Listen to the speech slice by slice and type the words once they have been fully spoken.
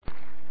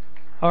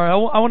All right,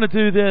 I want to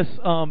do this.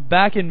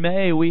 Back in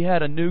May, we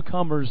had a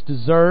newcomers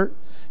dessert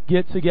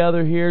get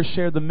together here,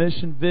 share the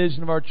mission,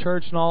 vision of our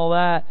church and all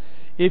that.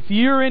 If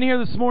you're in here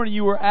this morning,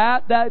 you were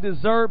at that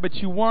dessert, but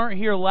you weren't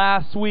here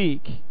last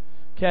week.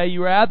 Okay,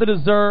 you were at the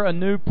dessert, a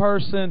new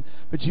person,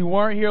 but you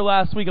weren't here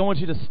last week. I want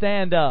you to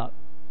stand up.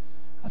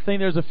 I think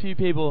there's a few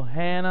people.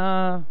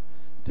 Hannah,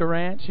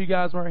 Durant, you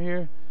guys weren't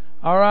here?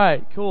 All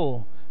right,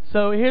 cool.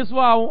 So here's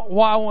why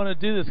I want to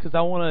do this, because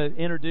I want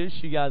to introduce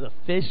you guys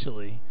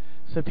officially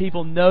so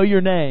people know your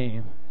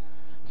name.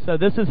 So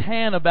this is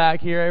Hannah back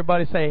here.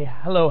 Everybody say,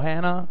 hello,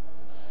 Hannah.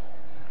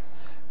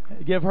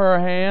 Give her a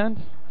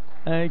hand.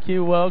 Thank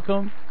you.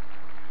 Welcome.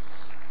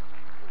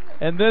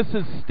 And this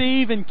is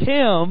Steve and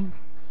Kim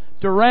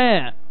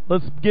Durant.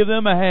 Let's give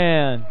them a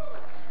hand.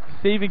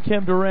 Steve and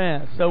Kim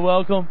Durant. So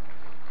welcome.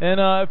 And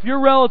if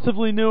you're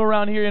relatively new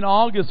around here, in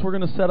August we're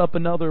going to set up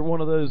another one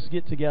of those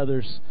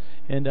get-togethers.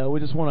 And we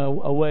just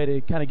want a way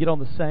to kind of get on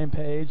the same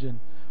page. And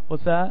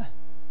what's that?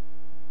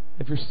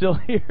 If you're still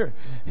here.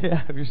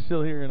 Yeah, if you're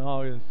still here in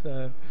August.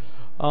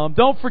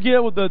 Don't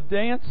forget, with the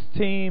dance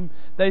team,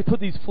 they put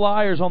these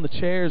flyers on the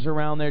chairs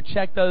around there.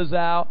 Check those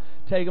out.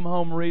 Take them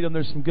home and read them.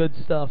 There's some good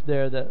stuff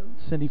there that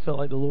Cindy felt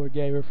like the Lord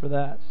gave her for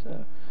that.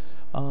 So,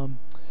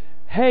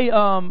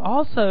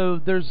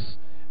 also, there's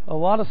a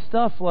lot of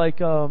stuff like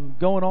going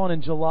on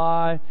in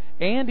July.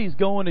 Andy's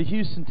going to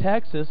Houston,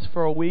 Texas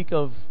for a week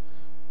of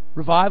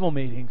revival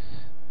meetings.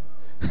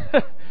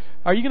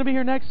 Are you going to be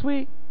here next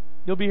week?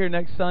 You'll be here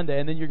next Sunday,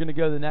 and then you're going to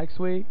go the next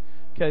week?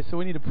 Okay, so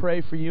we need to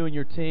pray for you and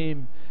your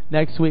team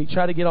next week.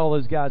 Try to get all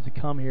those guys to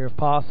come here if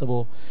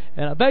possible.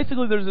 And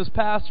basically, there's this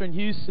pastor in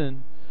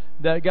Houston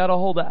that got a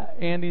hold of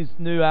Andy's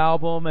new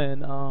album,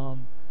 and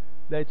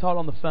they talked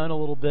on the phone a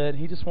little bit.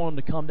 He just wanted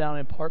him to come down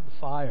and part the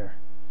fire,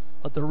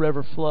 let the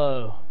river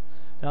flow.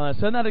 Now,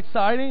 isn't that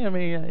exciting? I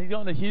mean, he's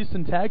going to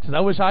Houston, Texas. I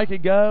wish I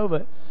could go,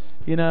 but,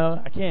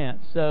 I can't.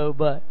 So,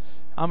 but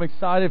I'm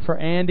excited for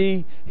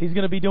Andy. He's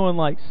going to be doing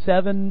like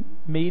 7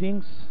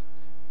 meetings.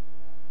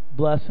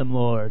 Bless him,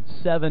 Lord.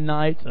 7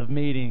 nights of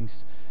meetings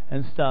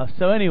and stuff.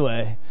 So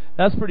anyway,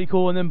 that's pretty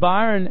cool. And then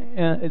Byron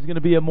is going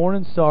to be a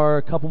Morning Star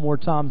a couple more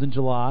times in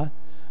July.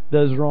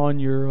 Those are on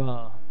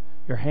your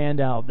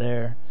handout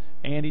there.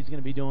 Andy's going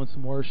to be doing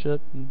some worship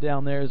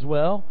down there as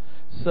well.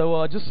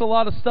 So just a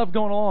lot of stuff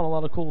going on, a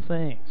lot of cool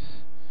things.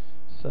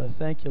 So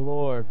thank you,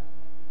 Lord.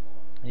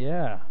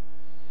 Yeah.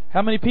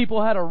 How many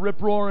people had a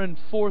rip-roaring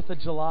 4th of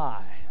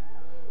July?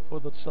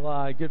 4th of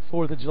July, good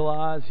 4th of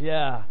Julys,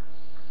 yeah.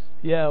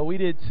 Yeah, we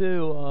did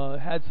too.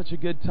 Had such a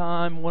good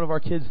time. One of our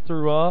kids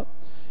threw up.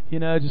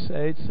 Just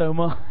ate so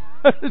much.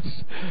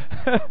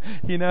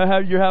 How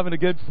you're having a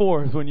good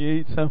 4th when you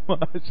eat so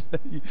much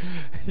that you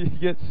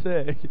get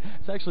sick.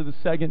 It's actually the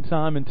second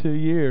time in 2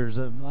 years.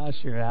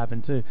 Last year it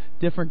happened too.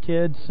 Different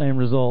kids, same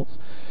results.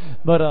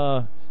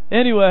 But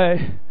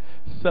anyway,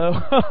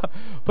 so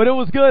but it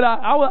was good.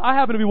 I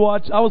happened to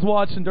be I was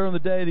watching during the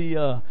day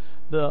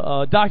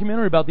the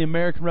documentary about the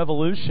American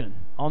Revolution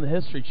on the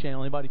History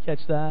Channel. Anybody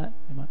catch that?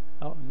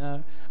 Oh,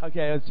 no.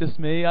 Okay, it's just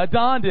me.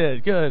 Dawn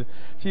did. Good.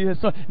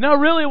 No,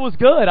 really, it was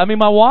good. I mean,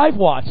 my wife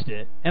watched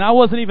it, and I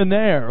wasn't even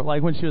there,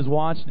 like, when she was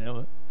watching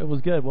it. It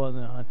was good,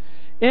 wasn't it, hon?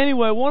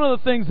 Anyway, one of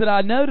the things that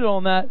I noted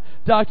on that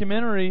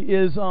documentary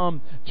is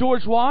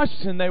George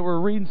Washington. They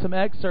were reading some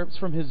excerpts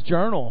from his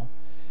journal,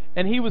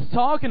 and he was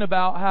talking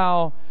about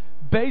how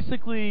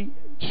basically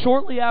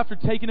shortly after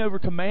taking over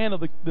command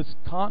of this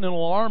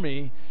Continental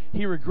Army,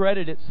 he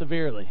regretted it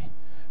severely,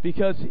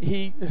 because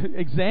he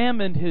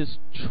examined his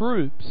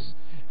troops,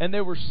 and they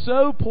were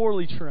so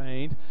poorly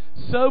trained,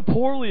 so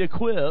poorly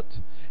equipped,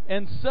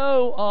 and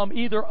so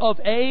either of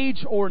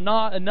age or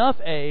not enough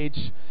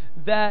age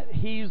that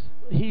he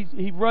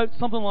wrote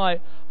something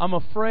like, "I'm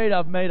afraid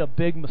I've made a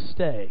big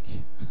mistake."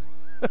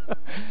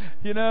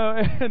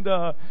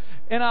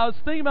 And I was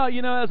thinking about,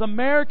 as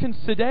Americans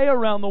today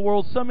around the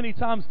world, so many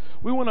times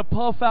we want to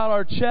puff out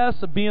our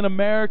chests of being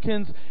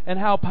Americans and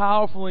how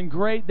powerful and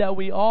great that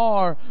we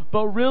are,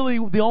 but really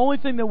the only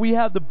thing that we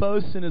have to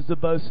boast in is to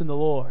boast in the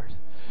Lord.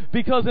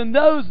 Because in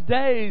those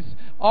days,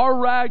 our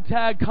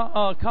ragtag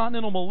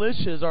continental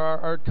militias,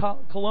 our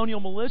colonial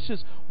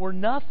militias, were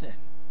nothing.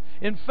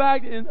 In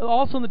fact,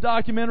 also in the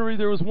documentary,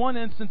 there was one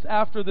instance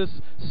after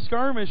this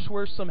skirmish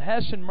where some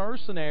Hessian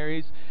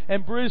mercenaries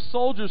and British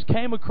soldiers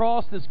came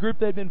across this group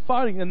they'd been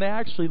fighting, and they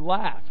actually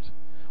laughed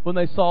when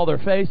they saw their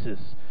faces,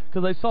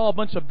 because they saw a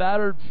bunch of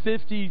battered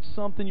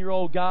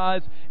 50-something-year-old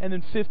guys and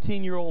then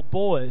 15-year-old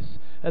boys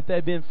that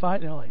they'd been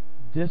fighting. They're like,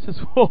 this is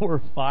what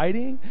we're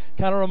fighting?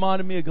 Kind of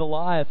reminded me of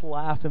Goliath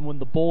laughing when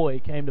the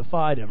boy came to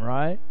fight him,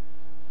 right?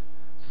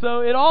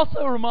 So it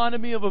also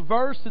reminded me of a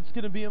verse that's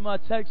going to be in my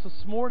text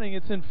this morning.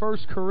 It's in 1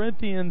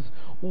 Corinthians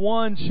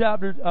 1,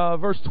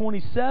 verse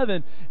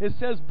 27. It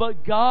says,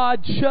 "But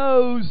God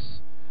chose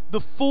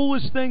the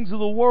foolish things of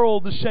the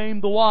world to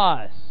shame the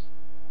wise.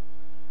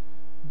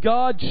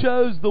 God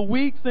chose the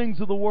weak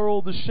things of the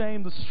world to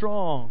shame the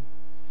strong.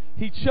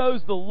 He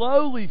chose the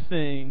lowly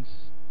things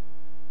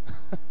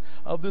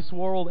of this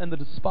world and the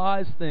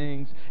despised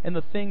things and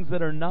the things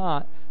that are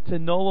not, to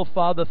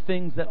nullify the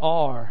things that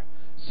are,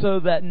 so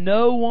that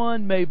no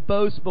one may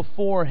boast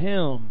before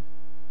Him.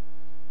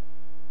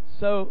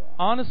 So,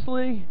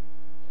 honestly,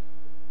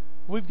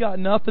 we've got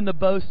nothing to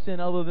boast in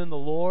other than the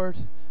Lord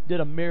did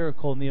a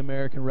miracle in the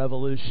American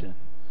Revolution.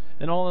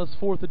 And on this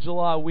 4th of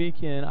July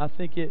weekend, I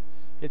think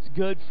it's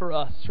good for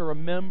us to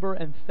remember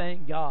and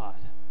thank God.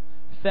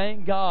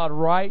 Thank God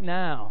right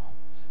now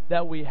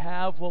that we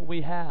have what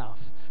we have.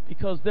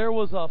 Because there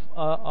was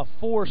a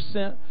force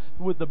sent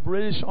with the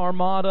British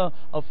Armada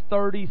of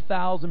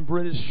 30,000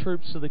 British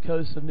troops to the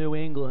coast of New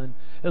England.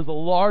 It was the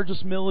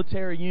largest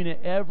military unit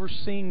ever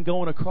seen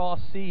going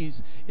across seas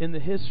in the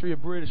history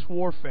of British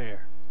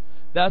warfare.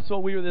 That's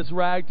what this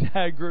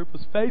ragtag group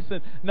was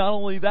facing. Not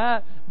only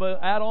that, but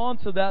add on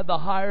to that the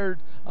hired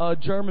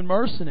German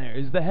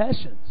mercenaries, the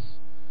Hessians.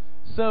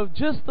 So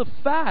just the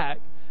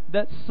fact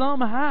that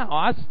somehow,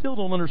 I still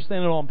don't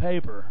understand it on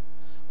paper,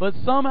 but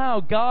somehow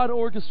God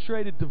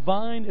orchestrated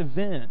divine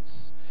events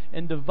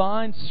and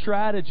divine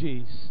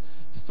strategies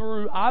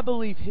through, I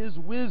believe, His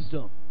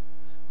wisdom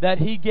that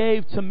He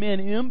gave to men,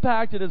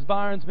 impacted, as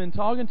Byron's been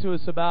talking to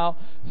us about,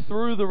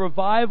 through the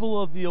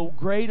revival of the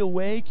Great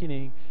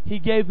Awakening. He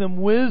gave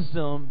them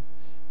wisdom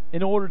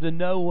in order to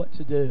know what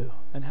to do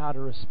and how to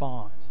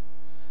respond.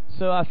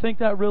 So I think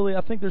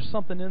there's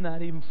something in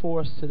that even for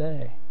us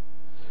today.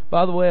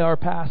 By the way, our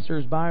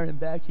pastors, Byron and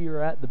Becky,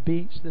 are at the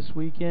beach this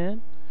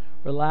weekend,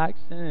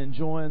 relaxing and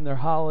enjoying their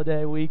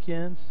holiday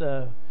weekend.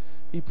 So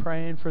be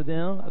praying for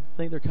them. I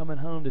think they're coming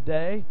home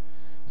today.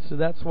 So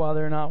that's why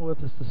they're not with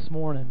us this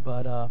morning.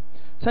 But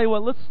tell you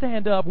what, let's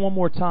stand up one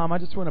more time. I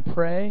just want to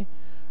pray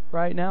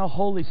right now.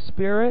 Holy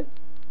Spirit,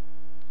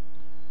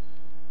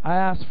 I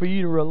ask for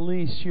You to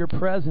release Your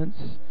presence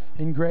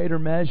in greater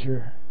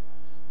measure.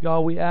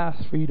 God, we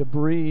ask for You to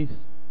breathe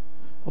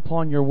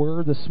upon Your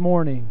word this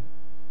morning.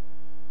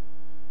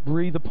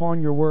 Breathe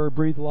upon Your word.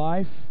 Breathe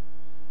life.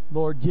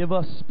 Lord, give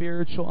us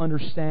spiritual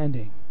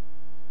understanding.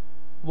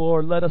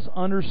 Lord, let us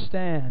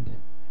understand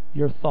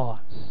Your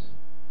thoughts.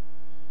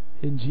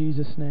 In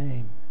Jesus'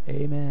 name,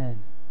 amen.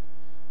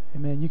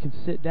 Amen. You can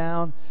sit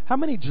down. How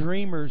many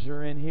dreamers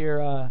are in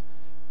here?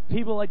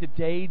 People like to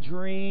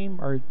daydream,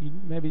 or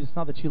maybe it's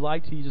not that you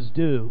like to, you just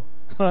do.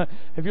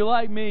 If you're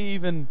like me,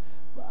 even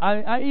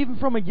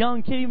from a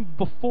young kid, even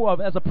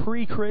before, as a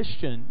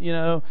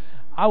pre-Christian,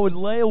 I would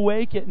lay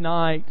awake at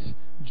night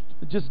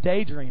just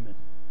daydreaming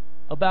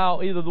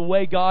about either the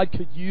way God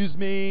could use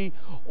me,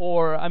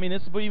 or,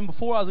 it's even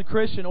before I was a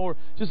Christian, or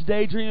just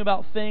daydreaming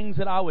about things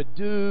that I would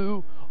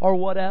do, or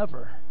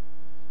whatever.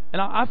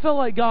 And I felt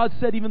like God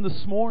said even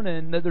this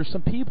morning that there's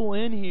some people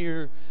in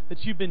here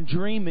that you've been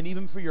dreaming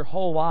even for your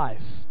whole life.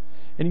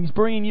 And He's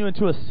bringing you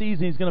into a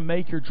season He's going to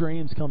make your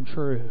dreams come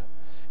true.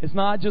 It's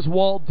not just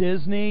Walt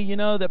Disney,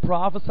 that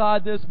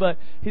prophesied this, but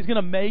He's going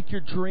to make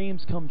your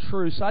dreams come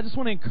true. So I just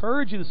want to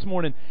encourage you this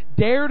morning,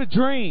 dare to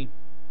dream.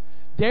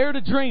 Dare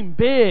to dream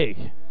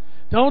big.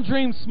 Don't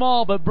dream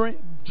small, but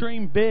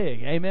dream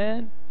big.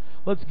 Amen?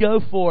 Let's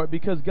go for it,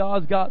 because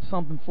God's got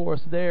something for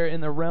us there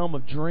in the realm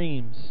of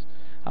dreams.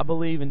 I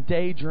believe in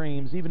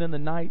daydreams, even in the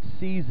night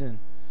season.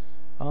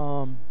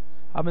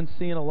 I've been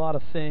seeing a lot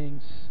of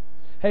things.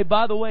 Hey,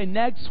 by the way,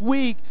 next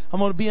week I'm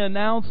going to be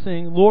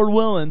announcing, Lord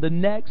willing, the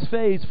next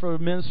phase for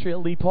ministry at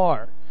Lee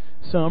Park.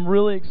 So I'm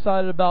really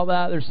excited about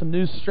that. There's some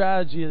new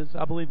strategies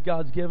I believe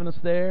God's given us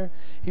there.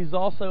 He's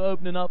also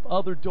opening up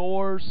other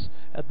doors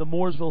at the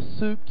Mooresville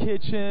Soup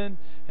Kitchen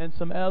and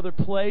some other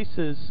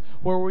places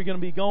where we're going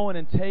to be going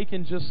and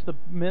taking just the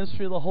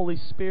ministry of the Holy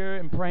Spirit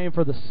and praying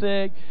for the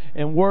sick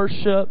and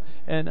worship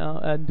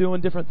and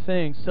doing different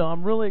things. So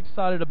I'm really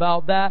excited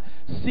about that.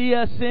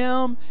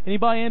 CSM,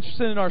 anybody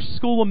interested in our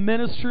School of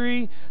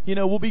Ministry?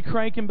 We'll be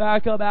cranking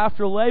back up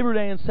after Labor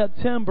Day in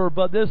September,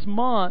 but this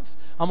month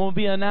I'm going to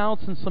be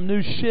announcing some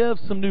new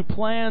shifts, some new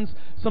plans,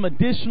 some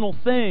additional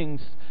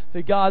things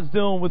that God's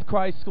doing with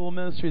Christ School of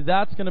Ministry.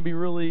 That's going to be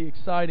really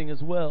exciting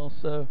as well.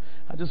 So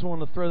I just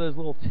wanted to throw those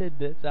little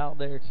tidbits out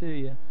there to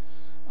you.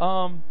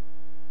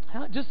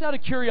 Just out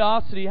of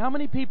curiosity, how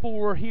many people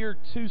were here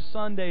 2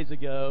 Sundays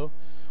ago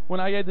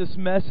when I gave this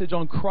message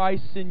on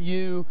Christ in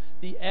you,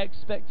 the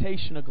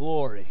expectation of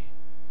glory?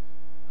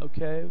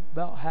 Okay,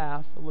 about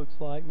half, it looks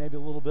like, maybe a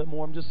little bit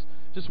more. I'm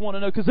just want to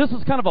know, because this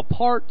is kind of a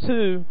part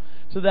 2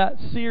 to that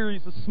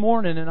series this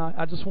morning, and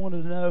I just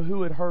wanted to know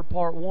who had heard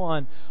part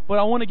 1. But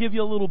I want to give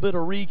you a little bit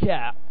of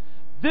recap.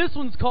 This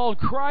one's called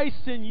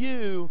Christ in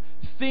You,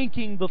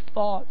 Thinking the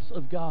Thoughts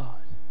of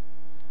God.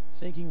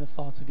 Thinking the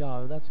thoughts of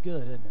God. That's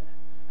good, isn't it?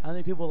 How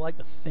many people like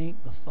to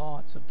think the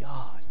thoughts of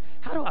God?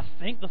 How do I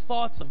think the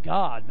thoughts of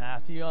God,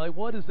 Matthew?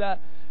 What is that?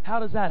 How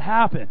does that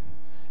happen?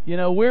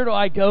 Where do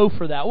I go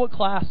for that? What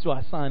class do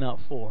I sign up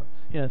for?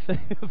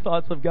 Think the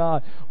thoughts of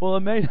God. Well, it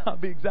may not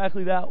be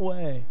exactly that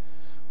way.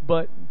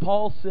 But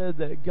Paul said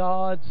that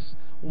God's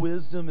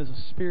wisdom is a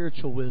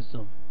spiritual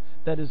wisdom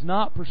that is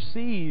not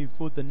perceived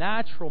with the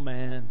natural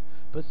man,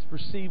 but is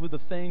perceived with the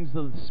things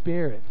of the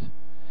Spirit.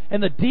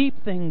 And the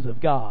deep things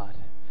of God.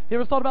 You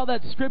ever thought about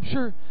that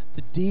scripture?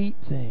 The deep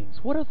things.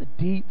 What are the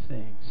deep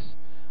things?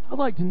 I'd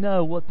like to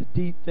know what the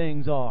deep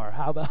things are.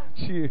 How about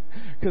you?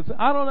 Because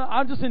I don't know.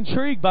 I'm just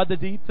intrigued by the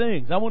deep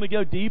things. I want to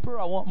go deeper.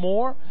 I want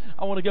more.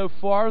 I want to go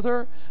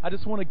farther. I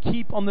just want to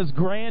keep on this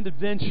grand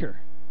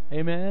adventure.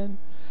 Amen?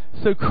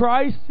 So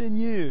Christ in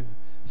you,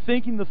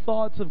 thinking the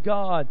thoughts of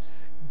God.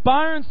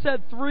 Byron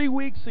said 3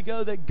 weeks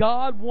ago that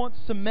God wants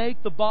to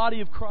make the body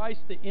of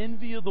Christ the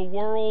envy of the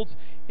world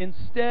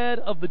instead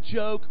of the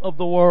joke of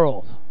the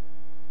world.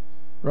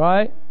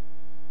 Right?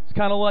 It's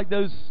kind of like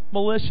those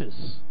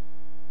militias.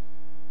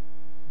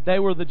 They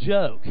were the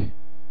joke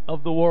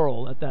of the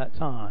world at that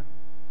time,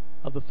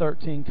 of the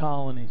 13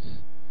 colonies.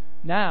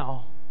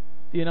 Now,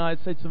 the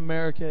United States of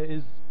America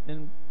is,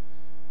 in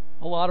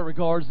a lot of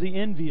regards, the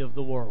envy of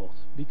the world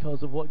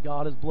because of what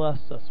God has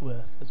blessed us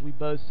with as we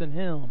boast in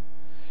Him.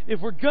 If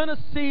we're going to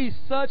see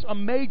such a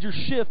major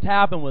shift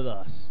happen with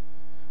us,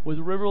 with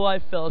River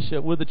Life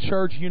Fellowship, with the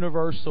Church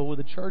Universal, with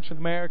the Church in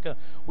America,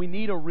 we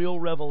need a real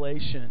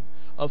revelation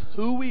of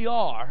who we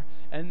are,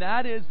 and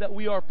that is that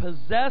we are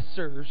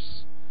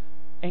possessors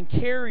and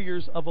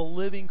carriers of a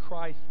living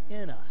Christ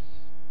in us.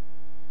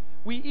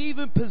 We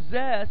even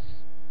possess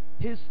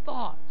His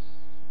thoughts.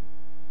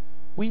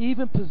 We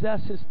even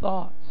possess His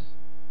thoughts.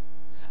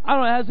 I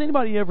don't know, has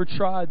anybody ever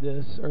tried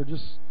this or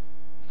just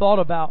thought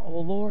about,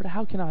 oh Lord,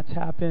 how can I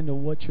tap into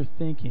what you're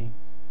thinking?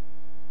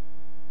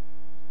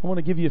 I want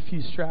to give you a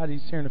few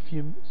strategies here in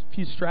a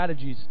few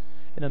strategies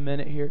in a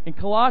minute here. In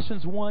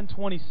Colossians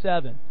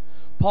 1:27,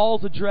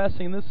 Paul's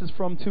addressing, this is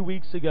from 2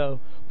 weeks ago,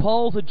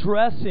 Paul's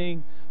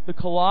addressing the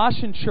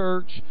Colossian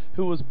church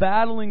who was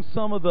battling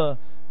some of the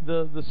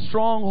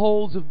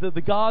strongholds of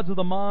the gods of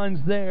the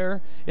minds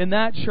there in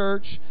that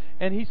church.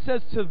 And he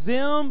says, to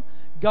them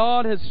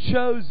God has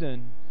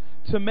chosen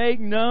to make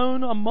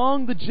known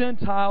among the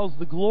Gentiles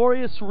the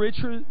glorious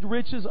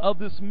riches of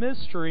this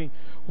mystery,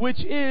 which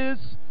is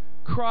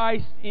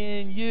Christ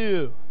in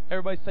you.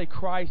 Everybody say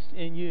Christ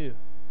in you.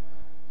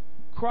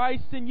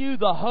 Christ in you,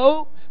 the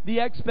hope,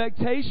 the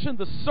expectation,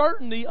 the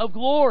certainty of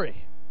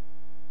glory.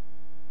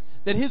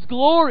 That His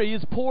glory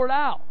is poured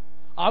out,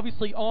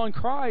 obviously on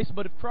Christ,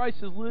 but if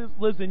Christ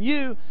lives in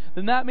you,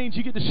 then that means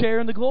you get to share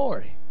in the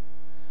glory.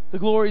 The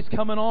glory is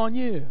coming on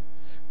you.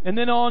 And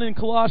then on in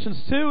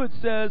Colossians 2 it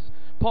says,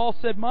 Paul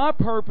said, my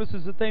purpose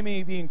is that they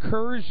may be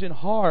encouraged in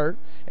heart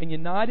and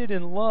united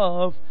in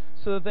love,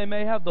 so that they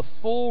may have the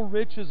full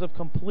riches of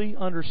complete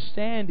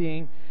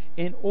understanding,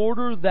 in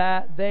order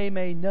that they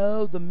may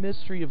know the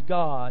mystery of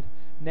God,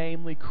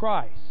 namely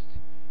Christ,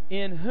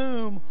 in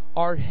whom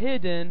are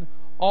hidden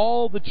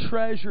all the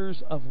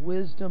treasures of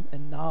wisdom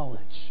and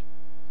knowledge.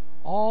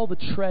 All the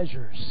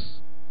treasures.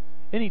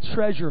 Any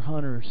treasure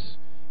hunters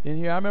in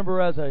here? I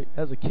remember as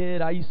a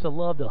kid, I used to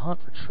love to hunt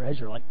for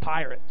treasure, like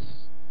pirates.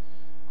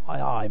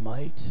 Aye,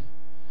 mate.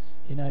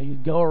 You know,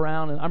 you'd go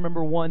around, and I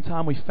remember one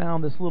time we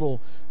found this little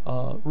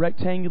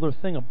rectangular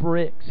thing of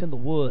bricks in the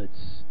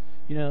woods.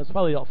 You know, it's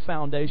probably a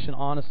foundation,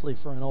 honestly,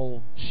 for an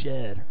old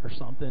shed or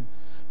something.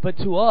 But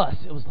to us,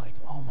 it was like,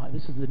 oh my,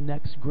 this is the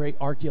next great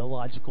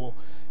archaeological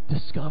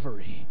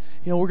discovery.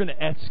 You know, we're going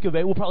to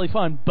excavate. We'll probably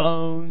find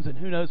bones, and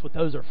who knows what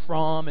those are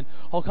from, and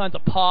all kinds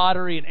of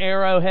pottery and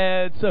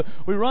arrowheads. So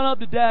we run up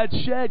to Dad's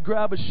shed,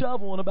 grab a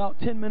shovel, and about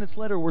 10 minutes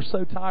later, we're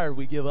so tired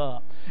we give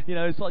up. You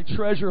know, it's like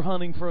treasure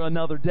hunting for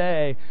another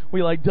day.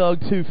 We like dug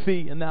 2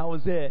 feet, and that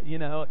was it. You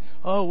know,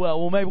 oh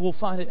well, maybe we'll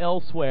find it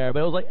elsewhere. But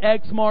it was like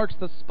X marks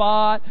the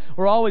spot.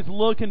 We're always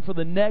looking for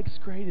the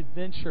next great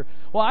adventure.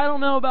 Well, I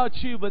don't know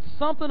about you, but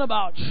something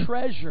about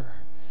treasure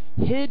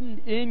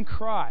hidden in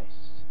Christ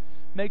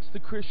makes the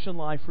Christian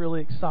life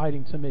really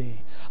exciting to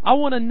me. I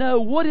want to know,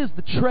 what is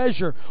the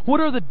treasure? What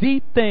are the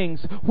deep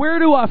things? Where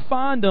do I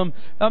find them?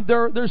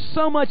 There's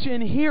so much in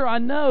here. I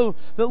know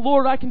that,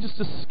 Lord, I can just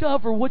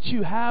discover what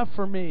you have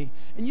for me.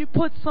 And you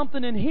put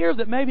something in here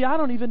that maybe I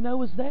don't even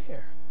know is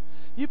there.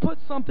 You put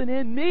something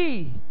in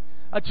me,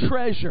 a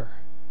treasure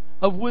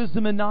of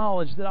wisdom and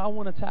knowledge that I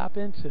want to tap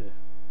into.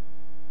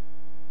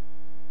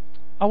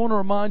 I want to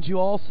remind you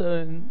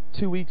also,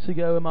 2 weeks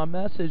ago in my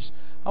message,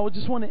 I would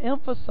just want to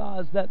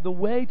emphasize that the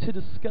way to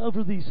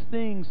discover these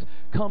things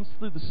comes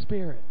through the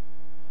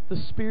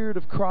Spirit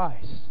of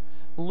Christ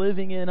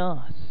living in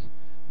us,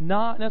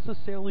 not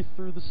necessarily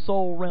through the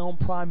soul realm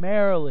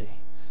primarily.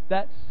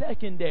 That's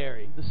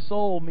secondary, the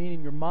soul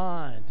meaning your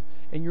mind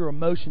and your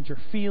emotions, your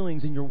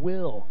feelings and your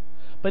will.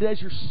 But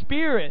as your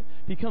spirit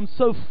becomes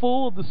so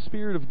full of the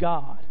Spirit of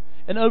God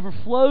and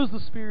overflows the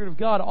Spirit of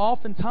God,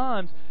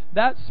 oftentimes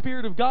that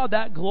Spirit of God,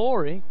 that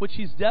glory, which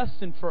He's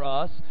destined for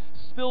us,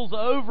 spills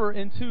over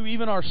into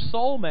even our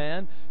soul,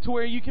 man, to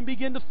where you can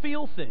begin to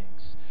feel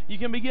things. You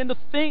can begin to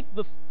think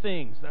the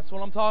things. That's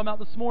what I'm talking about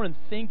this morning,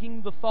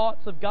 thinking the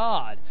thoughts of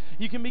God.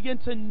 You can begin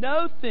to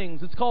know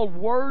things. It's called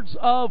words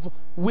of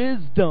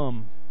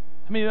wisdom.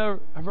 How many of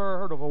you have ever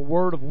heard of a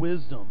word of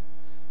wisdom?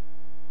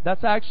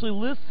 That's actually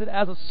listed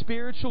as a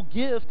spiritual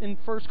gift in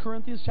 1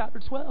 Corinthians chapter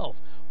 12.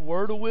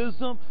 word of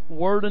wisdom,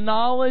 word of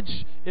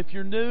knowledge. If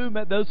you're new,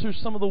 those are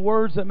some of the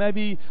words that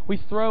maybe we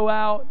throw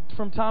out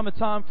from time to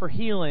time for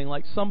healing.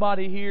 Like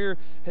somebody here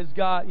has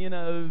got,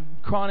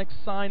 chronic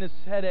sinus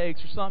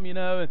headaches or something,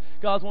 and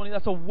God's wanting,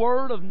 that's a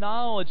word of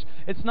knowledge.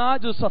 It's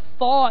not just a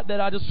thought that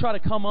I just try to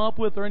come up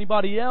with or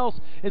anybody else.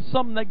 It's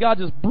something that God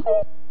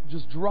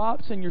just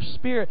drops in your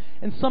spirit,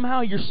 and somehow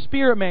your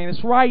spirit, man,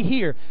 it's right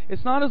here.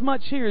 It's not as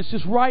much here, it's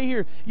just right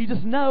here. You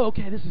just know,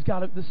 okay,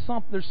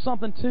 there's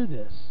something to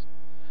this.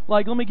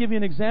 Like, let me give you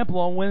an example.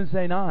 On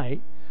Wednesday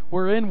night,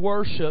 we're in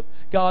worship.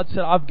 God said,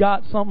 I've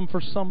got something for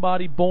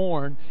somebody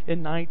born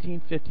in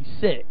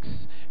 1956.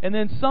 And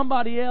then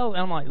somebody else,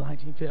 and I'm like,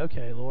 1950,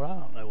 okay, Lord, I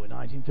don't know what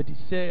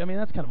 1956, I mean,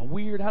 that's kind of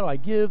weird. How do I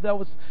give that?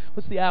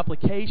 What's the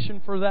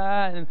application for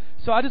that? And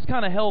so I just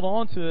kind of held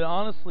on to it,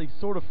 honestly,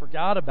 sort of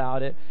forgot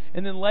about it.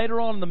 And then later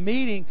on in the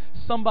meeting,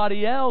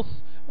 somebody else,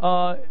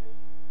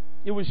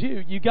 it was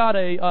you got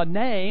a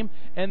name,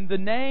 and the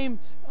name,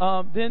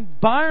 then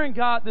Byron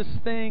got this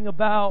thing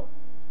about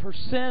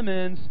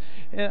persimmons.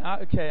 And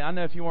I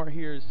know if you weren't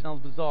here, it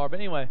sounds bizarre. But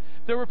anyway,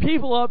 there were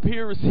people up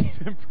here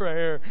receiving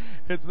prayer.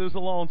 There's a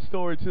long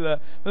story to that.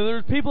 But there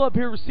were people up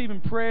here receiving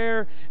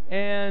prayer,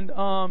 and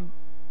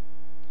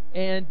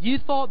you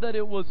thought that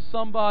it was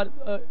somebody.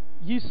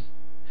 This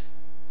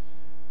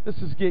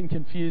is getting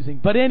confusing.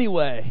 But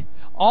anyway,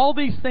 all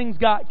these things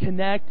got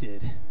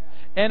connected.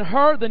 And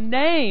the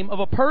name of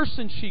a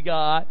person she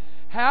got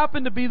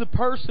happened to be the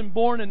person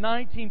born in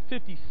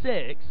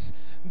 1956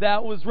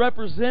 that was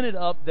represented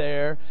up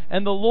there,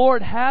 and the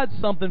Lord had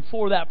something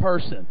for that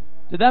person.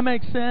 Did that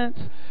make sense?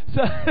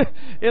 So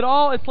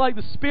it's like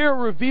the Spirit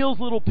reveals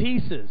little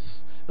pieces.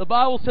 The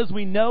Bible says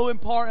we know in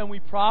part and we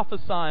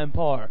prophesy in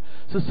part.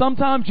 So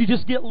sometimes you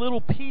just get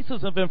little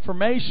pieces of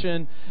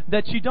information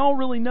that you don't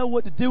really know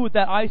what to do with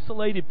that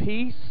isolated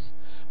piece.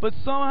 But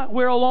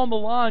somewhere along the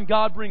line,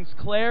 God brings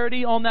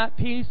clarity on that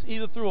piece,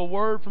 either through a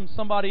word from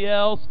somebody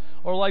else,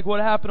 or like what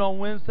happened on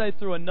Wednesday,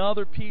 through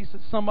another piece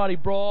that somebody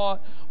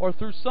brought, or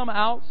through some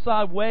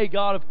outside way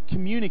God of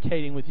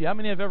communicating with you. How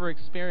many have ever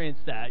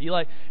experienced that? You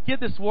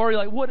get this word, you're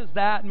like, what does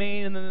that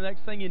mean? And then the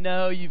next thing you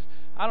know, you've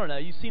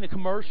seen a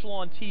commercial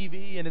on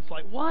TV, and it's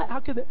like, what?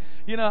 How could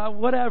that?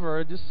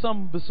 Whatever. Just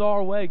some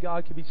bizarre way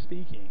God could be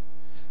speaking.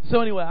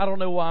 So anyway, I don't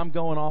know why I'm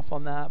going off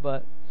on that,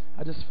 but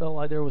I just felt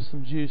like there was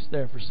some juice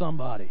there for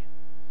somebody.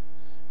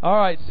 All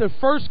right, so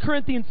 1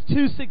 Corinthians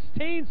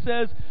 2:16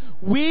 says,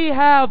 we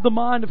have the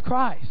mind of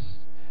Christ.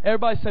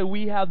 Everybody say,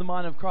 we have the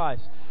mind of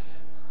Christ.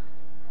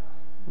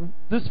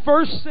 This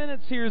first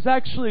sentence here is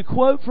actually a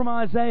quote from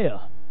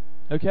Isaiah.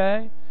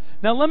 Okay?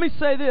 Now let me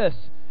say this.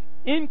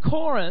 In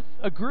Corinth,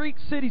 a Greek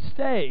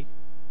city-state,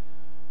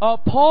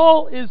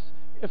 Paul is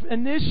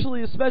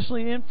initially,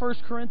 especially in 1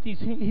 Corinthians,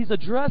 he's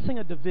addressing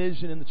a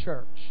division in the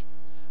church.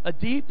 A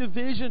deep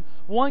division.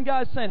 One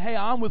guy's saying, hey,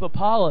 I'm with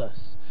Apollos.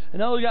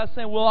 Another guy's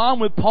saying, well, I'm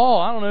with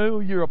Paul. I don't know who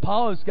your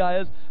Apollos guy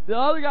is. The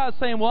other guy's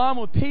saying, well, I'm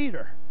with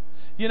Peter.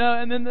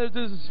 And then there's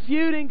this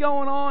feuding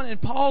going on,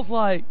 and Paul's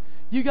like,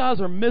 you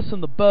guys are missing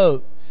the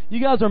boat.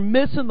 You guys are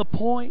missing the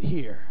point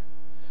here.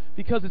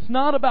 Because it's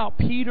not about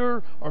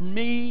Peter or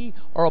me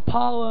or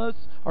Apollos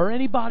or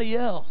anybody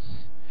else.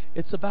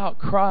 It's about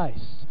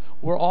Christ.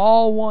 We're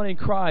all one in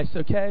Christ,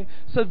 okay?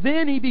 So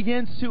then he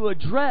begins to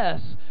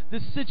address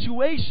this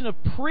situation of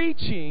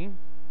preaching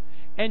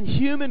and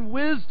human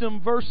wisdom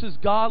versus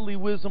godly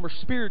wisdom or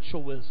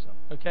spiritual wisdom.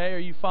 Okay, are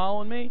you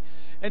following me?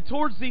 And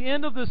towards the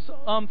end of this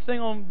thing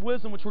on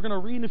wisdom, which we're going to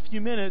read in a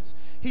few minutes,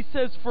 he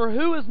says, for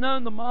who has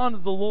known the mind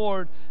of the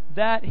Lord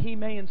that he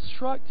may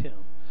instruct him?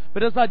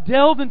 But as I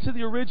delved into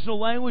the original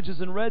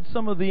languages and read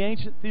some of the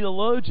ancient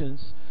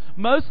theologians,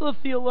 most of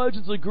the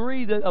theologians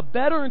agree that a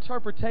better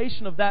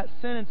interpretation of that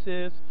sentence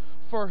is,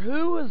 for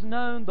who has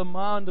known the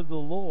mind of the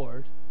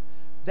Lord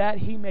that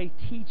he may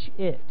teach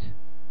it,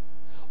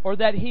 or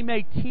that he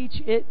may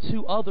teach it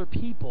to other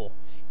people,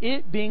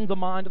 it being the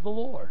mind of the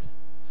Lord.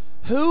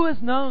 Who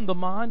has known the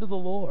mind of the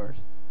Lord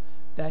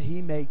that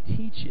he may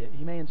teach it,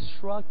 he may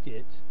instruct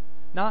it,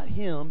 not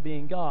him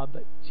being God,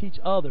 but teach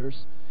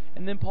others.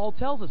 And then Paul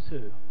tells us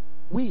who?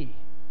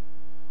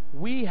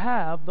 We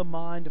have the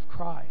mind of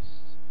Christ.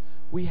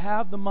 We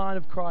have the mind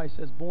of Christ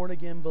as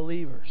born-again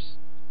believers.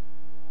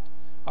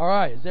 All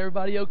right, is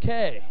everybody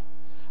okay?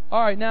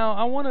 All right, now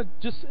I want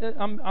to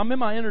I'm in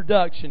my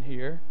introduction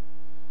here,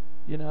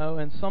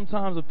 and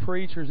sometimes a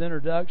preacher's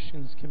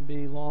introductions can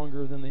be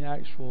longer than the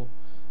actual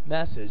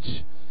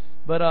message.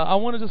 But I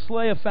want to just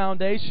lay a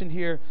foundation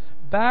here.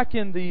 Back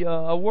in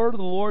a word of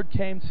the Lord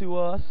came to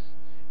us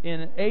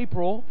in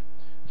April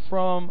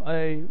from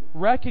a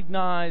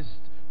recognized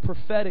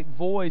prophetic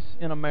voice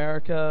in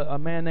America, a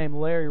man named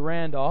Larry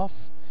Randolph.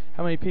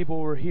 How many people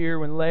were here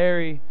when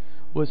Larry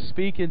was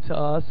speaking to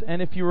us?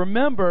 And if you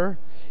remember,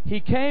 he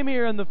came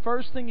here, and the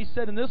first thing he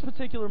said in this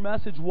particular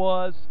message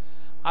was,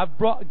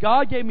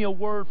 God gave me a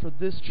word for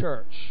this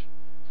church,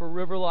 for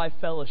River Life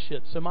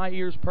Fellowship. So my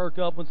ears perk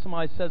up when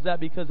somebody says that,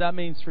 because that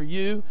means for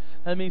you,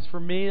 that means for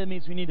me, that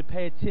means we need to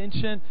pay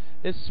attention,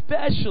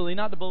 especially,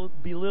 not to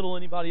belittle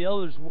anybody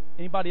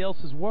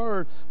else's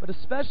word, but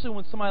especially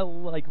when somebody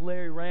like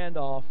Larry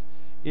Randolph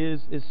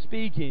is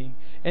speaking.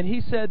 And he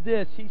said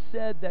this. He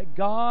said that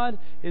God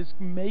is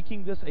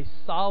making this a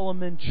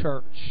Solomon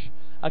church,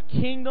 a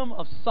Kingdom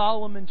of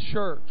Solomon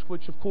church,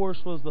 which of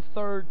course was the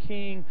third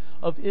king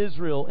of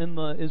Israel in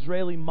the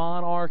Israeli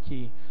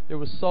monarchy. There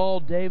was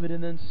Saul, David,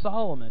 and then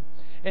Solomon.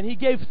 And he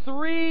gave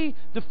 3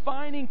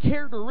 defining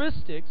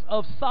characteristics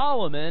of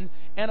Solomon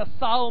and a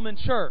Solomon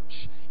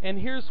church. And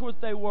here's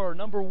what they were.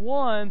 Number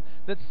 1,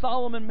 that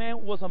Solomon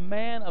was a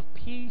man of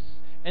peace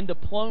and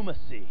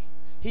diplomacy.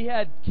 He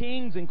had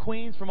kings and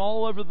queens from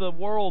all over the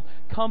world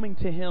coming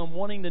to him,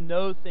 wanting to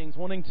know things,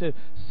 wanting to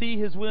see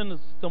his wisdom,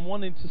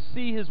 wanting to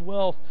see his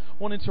wealth,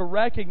 wanting to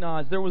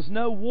recognize there was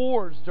no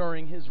wars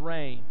during his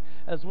reign,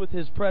 as with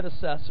his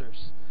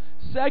predecessors.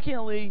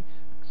 Secondly,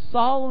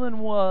 Solomon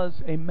was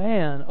a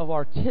man of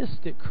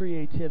artistic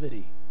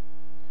creativity.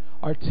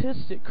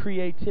 Artistic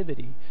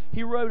creativity.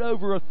 He wrote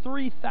over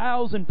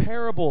 3,000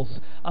 parables,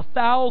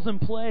 1,000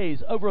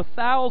 plays, over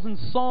 1,000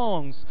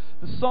 songs.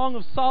 The Song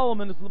of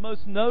Solomon is the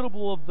most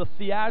notable of the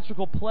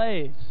theatrical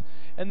plays.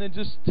 And then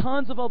just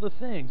tons of other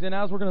things. And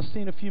as we're going to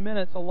see in a few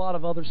minutes, a lot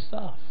of other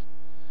stuff.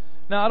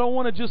 Now, I don't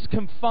want to just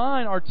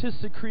confine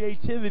artistic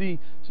creativity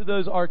to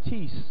those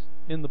artistes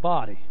in the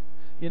body.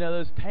 You know,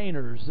 those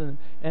painters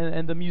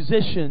and the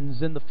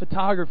musicians and the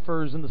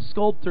photographers and the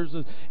sculptors.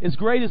 As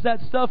great as that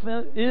stuff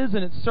is,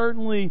 and it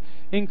certainly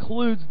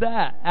includes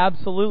that,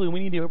 absolutely, we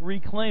need to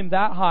reclaim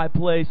that high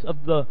place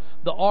of the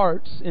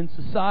arts in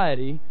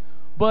society.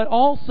 But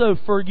also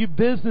for you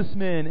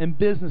businessmen and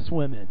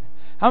businesswomen.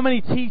 How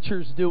many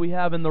teachers do we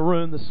have in the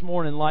room this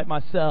morning like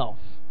myself?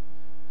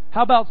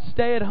 How about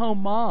stay-at-home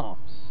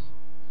moms?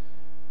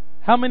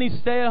 How many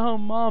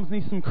stay-at-home moms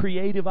need some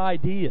creative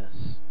ideas?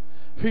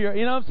 You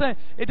know what I'm saying?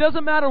 It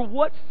doesn't matter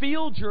what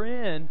field you're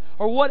in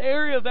or what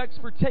area of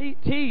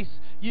expertise,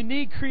 you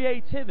need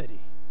creativity.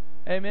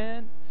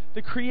 Amen?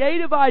 The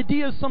creative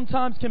ideas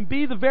sometimes can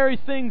be the very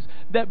things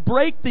that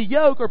break the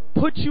yoke or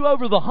put you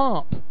over the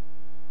hump.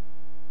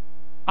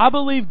 I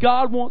believe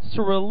God wants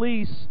to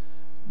release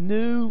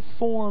new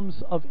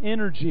forms of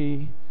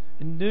energy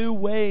and new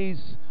ways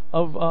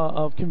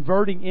of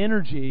converting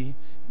energy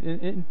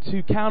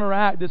to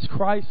counteract this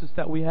crisis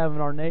that we have in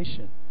our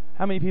nation.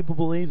 How many people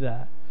believe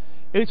that?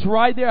 It's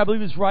right there. I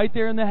believe it's right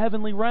there in the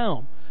heavenly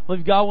realm. I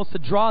believe God wants to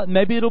draw it.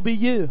 Maybe it'll be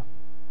you.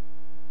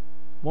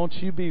 Won't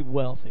you be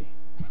wealthy?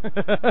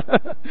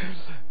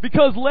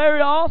 Because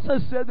Larry also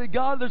said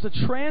that there's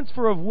a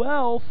transfer of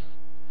wealth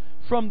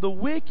from the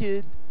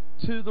wicked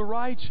to the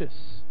righteous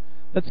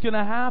that's going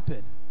to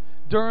happen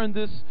during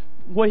this,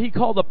 what he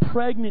called a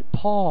pregnant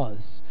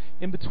pause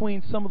in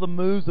between some of the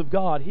moves of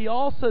God. He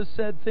also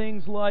said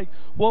things like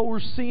what we're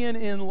seeing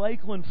in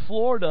Lakeland,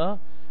 Florida,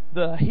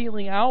 the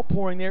healing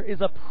outpouring there,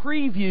 is a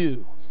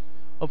preview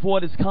of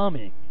what is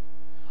coming.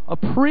 A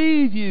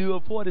preview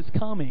of what is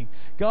coming.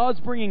 God's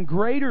bringing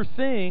greater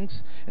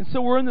things, and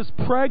so we're in this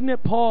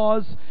pregnant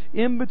pause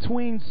in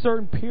between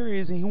certain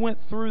periods, and he went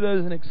through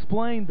those and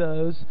explained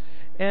those,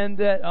 and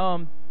that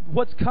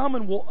what's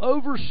coming will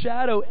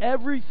overshadow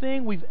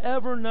everything we've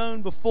ever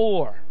known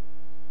before.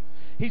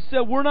 He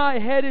said we're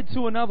not headed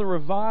to another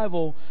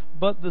revival,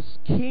 but this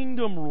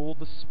kingdom rule,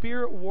 the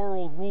spirit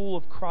world rule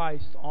of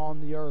Christ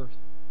on the earth.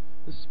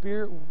 The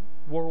spirit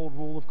world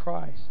rule of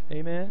Christ.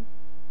 Amen?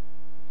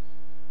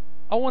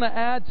 I want to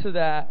add to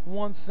that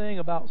one thing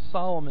about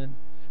Solomon,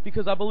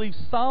 because I believe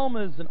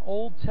Solomon is an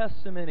Old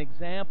Testament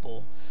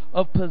example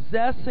of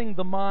possessing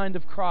the mind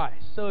of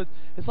Christ. So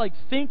it's like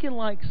thinking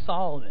like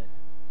Solomon.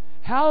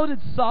 How did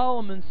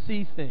Solomon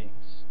see things?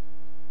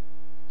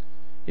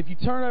 If you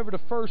turn over to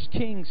 1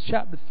 Kings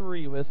chapter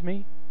 3 with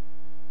me,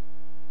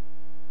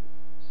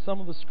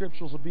 some of the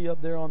scriptures will be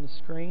up there on the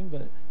screen,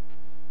 but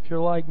if you're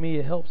like me,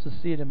 it helps to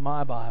see it in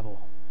my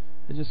Bible.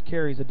 It just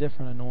carries a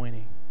different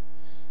anointing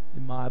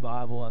in my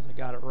Bible, as I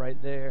got it right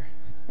there.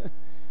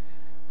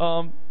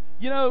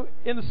 You know,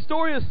 in the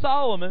story of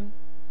Solomon,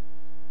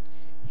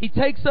 he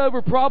takes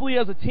over probably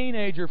as a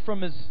teenager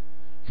from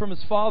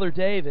his father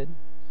David,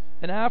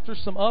 and after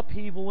some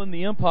upheaval in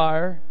the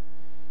empire,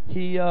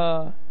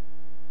 the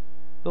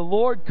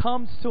Lord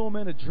comes to him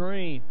in a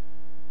dream.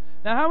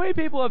 Now, how many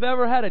people have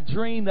ever had a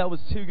dream that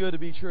was too good to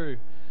be true?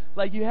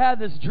 Like you had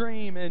this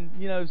dream, and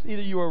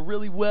either you were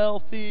really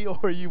wealthy,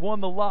 or you won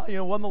the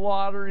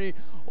lottery,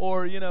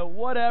 or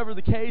whatever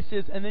the case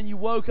is, and then you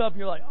woke up and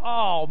you're like,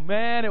 oh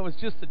man, it was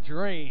just a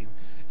dream.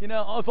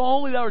 If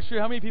only that were true.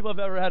 How many people have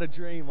ever had a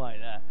dream like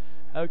that?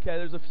 Okay,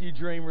 there's a few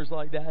dreamers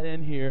like that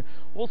in here.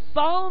 Well,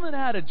 Solomon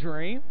had a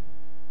dream,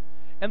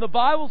 and the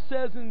Bible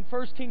says in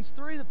 1 Kings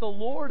 3 that the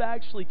Lord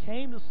actually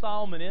came to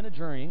Solomon in a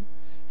dream.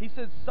 He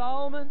said,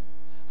 Solomon,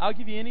 I'll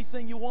give you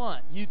anything you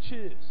want. You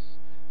choose.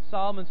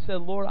 Solomon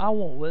said, Lord, I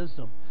want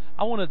wisdom.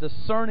 I want a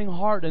discerning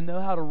heart to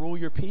know how to rule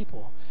your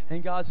people.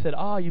 And God said,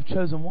 you've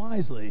chosen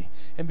wisely.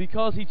 And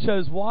because he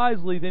chose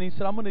wisely, then he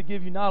said, I'm going to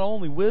give you not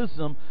only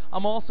wisdom,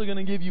 I'm also going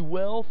to give you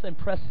wealth and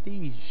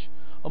prestige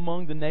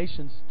among the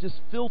nations. Just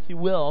filthy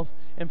wealth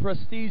and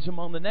prestige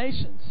among the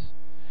nations.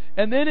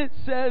 And then it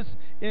says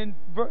in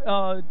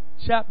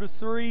chapter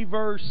 3,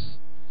 verse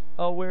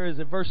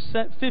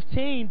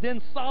 15,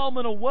 then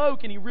Solomon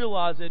awoke and he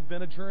realized it had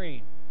been a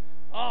dream.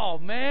 Oh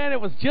man, it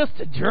was just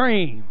a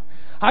dream.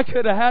 I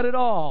could have had it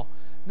all.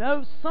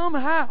 No,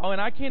 somehow, and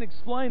I can't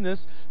explain this,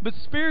 but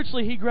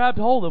spiritually he grabbed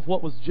hold of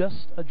what was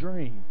just a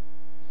dream.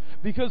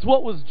 Because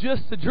what was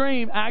just a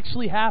dream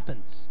actually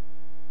happens,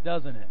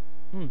 doesn't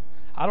it?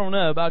 I don't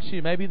know about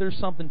you. Maybe there's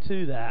something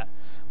to that.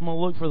 I'm going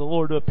to look for the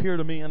Lord to appear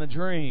to me in a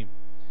dream.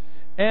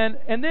 And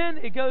then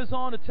it goes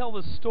on to tell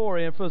this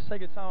story, and for the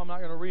sake of time I'm not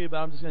going to read it, but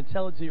I'm just going to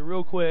tell it to you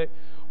real quick,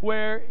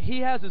 where he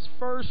has his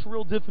first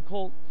real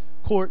difficult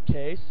court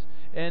case.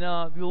 And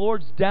the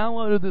Lord's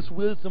downloaded this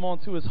wisdom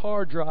onto his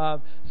hard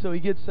drive, so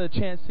he gets a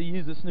chance to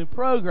use this new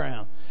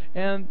program.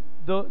 And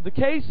the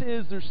case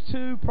is there's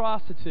two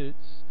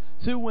prostitutes,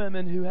 two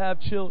women who have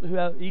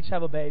each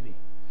have a baby,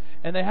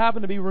 and they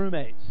happen to be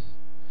roommates.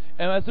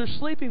 And as they're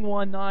sleeping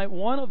one night,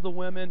 one of the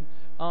women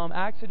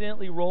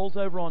accidentally rolls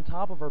over on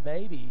top of her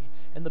baby,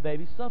 and the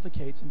baby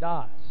suffocates and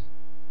dies.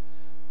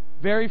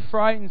 Very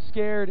frightened,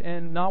 scared,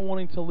 and not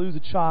wanting to lose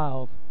a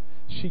child,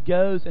 she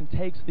goes and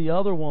takes the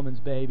other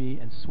woman's baby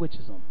and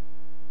switches them,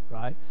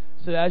 right?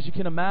 So as you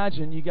can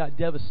imagine, you got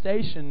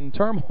devastation and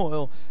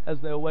turmoil as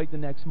they awake the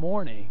next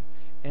morning,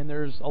 and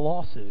there's a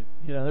lawsuit.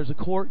 There's a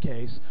court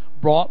case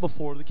brought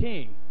before the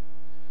king.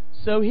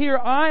 So here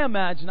I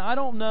imagine, I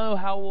don't know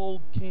how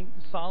old King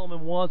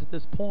Solomon was at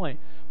this point,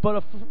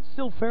 but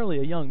still fairly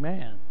a young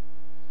man,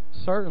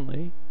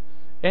 certainly.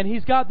 And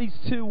he's got these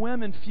two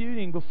women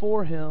feuding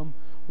before him.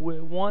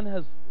 One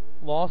has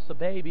lost a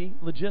baby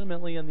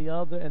legitimately, and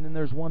then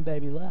there's one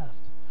baby left.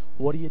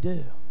 What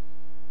do?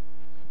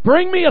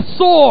 Bring me a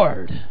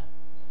sword!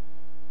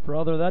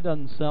 Brother, that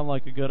doesn't sound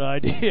like a good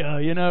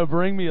idea.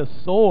 Bring me a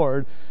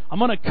sword. I'm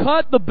going to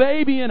cut the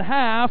baby in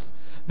half.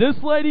 This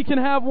lady can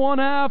have one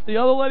half, the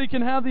other lady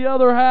can have the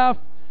other half.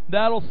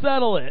 That'll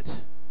settle it.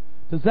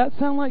 Does that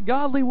sound like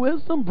godly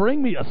wisdom?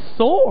 Bring me a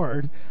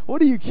sword?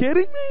 What, are you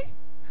kidding me?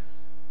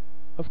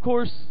 Of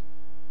course,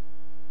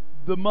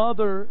 the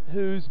mother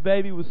whose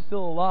baby was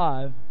still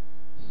alive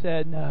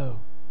said, no,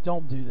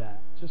 don't do that.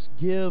 Just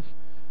give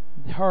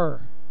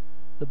her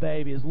the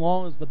baby as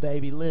long as the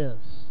baby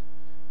lives.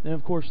 And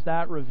of course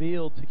that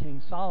revealed to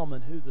King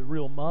Solomon who the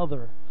real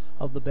mother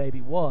of the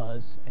baby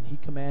was, and he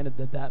commanded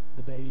that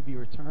the baby be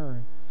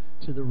returned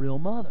to the real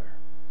mother.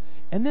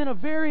 And then a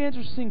very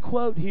interesting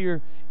quote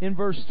here in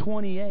verse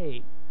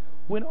 28.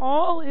 When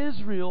all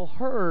Israel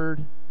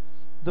heard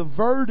the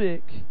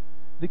verdict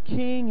the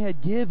king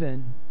had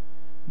given,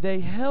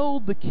 they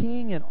held the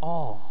king in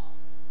awe,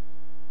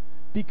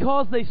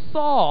 because they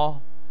saw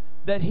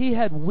that he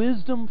had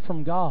wisdom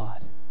from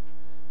God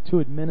to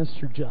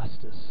administer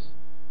justice.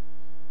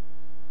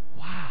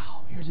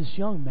 Wow, here's this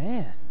young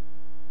man.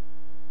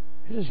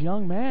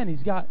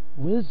 He's got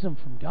wisdom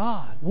from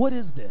God. What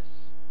is this?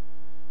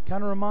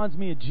 Kind of reminds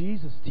me of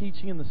Jesus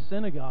teaching in the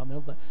synagogue.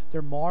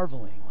 They're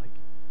marveling. Like,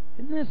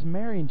 isn't this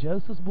Mary and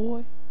Joseph's boy?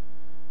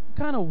 What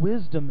kind of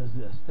wisdom is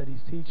this that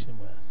he's teaching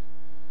with?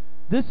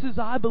 This is,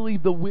 I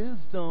believe, the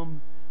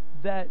wisdom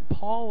that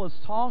Paul is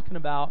talking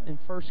about in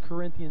 1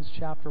 Corinthians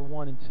chapter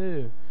 1 and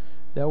 2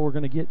 that we're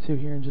going to get to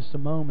here in just a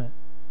moment.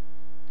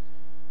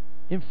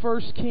 In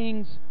 1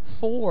 Kings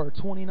 4,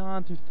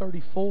 29 through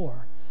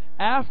 34,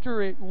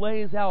 after it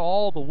lays out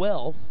all the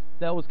wealth,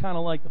 that was kind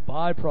of like the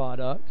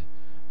byproduct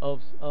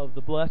of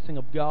the blessing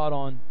of God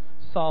on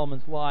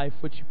Solomon's life,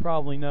 which you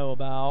probably know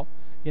about.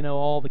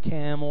 All the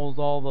camels,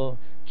 all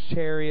the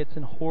chariots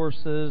and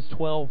horses,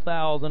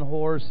 12,000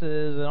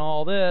 horses, and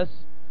all this.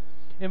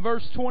 In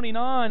verse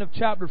 29 of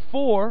chapter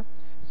 4, it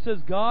says,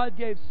 God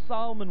gave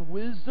Solomon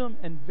wisdom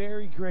and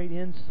very great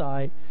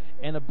insight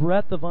and a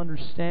breadth of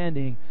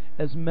understanding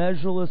as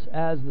measureless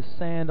as the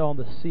sand on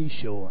the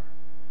seashore.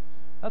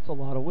 That's a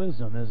lot of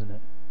wisdom, isn't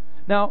it?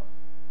 Now,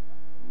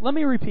 let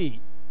me repeat.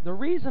 The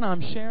reason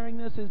I'm sharing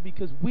this is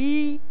because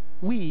we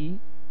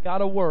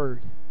got a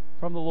word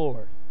from the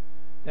Lord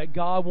that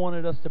God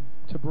wanted us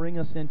to bring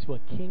us into a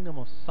Kingdom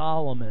of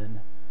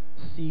Solomon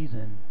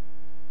season.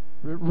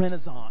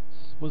 Renaissance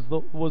was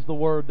the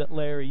word that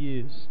Larry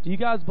used. Do you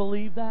guys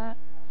believe that?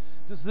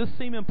 Does this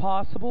seem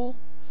impossible?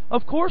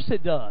 Of course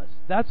it does.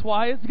 That's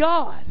why it's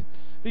God.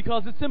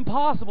 Because it's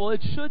impossible.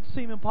 It should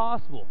seem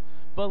impossible.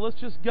 But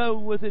let's just go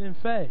with it in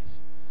faith.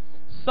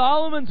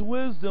 Solomon's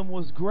wisdom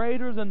was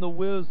greater than the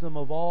wisdom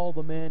of all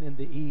the men in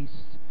the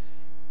East,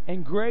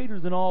 and greater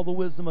than all the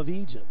wisdom of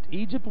Egypt.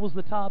 Egypt was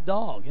the top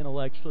dog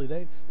intellectually.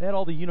 They had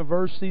all the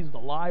universities, the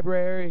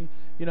library,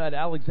 at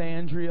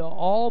Alexandria,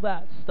 all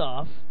that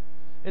stuff.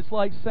 It's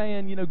like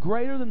saying,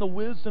 greater than the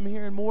wisdom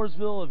here in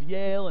Mooresville of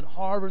Yale and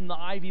Harvard and the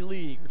Ivy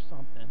League or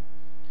something.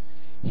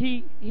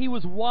 He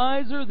was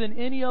wiser than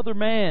any other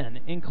man,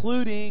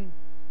 including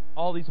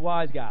all these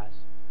wise guys.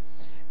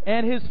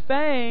 And his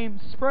fame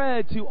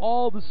spread to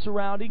all the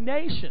surrounding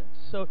nations.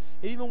 So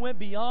it even went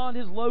beyond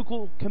his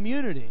local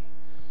community.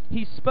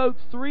 He spoke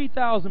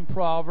 3,000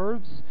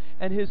 proverbs,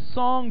 and his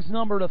songs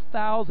numbered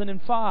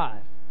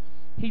 1,005.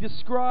 He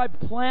described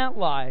plant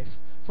life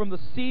from the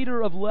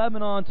cedar of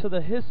Lebanon to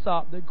the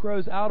hyssop that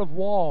grows out of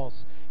walls.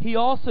 He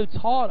also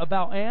taught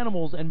about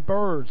animals and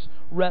birds,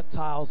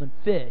 reptiles and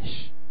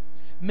fish.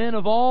 Men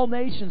of all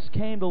nations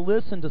came to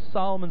listen to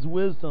Solomon's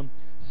wisdom,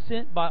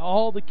 sent by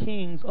all the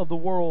kings of the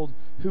world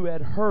who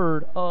had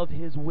heard of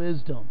his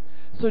wisdom.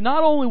 So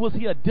not only was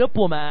he a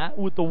diplomat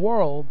with the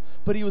world,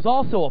 but he was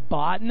also a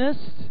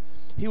botanist.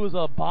 He was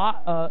a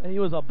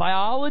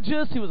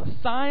biologist. He was a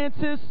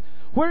scientist.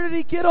 Where did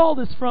he get all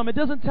this from? It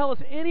doesn't tell us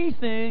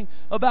anything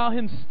about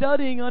him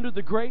studying under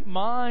the great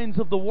minds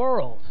of the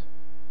world.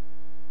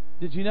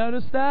 Did you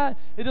notice that?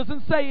 It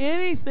doesn't say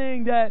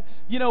anything that,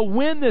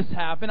 when this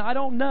happened. I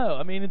don't know.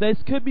 I mean, this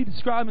could be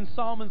describing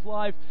Solomon's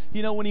life,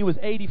 when he was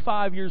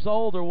 85 years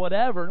old or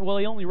whatever. Well,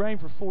 he only reigned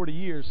for 40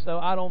 years, so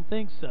I don't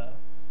think so.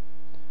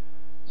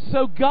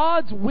 So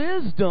God's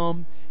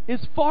wisdom is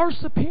far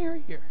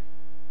superior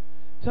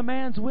to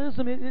man's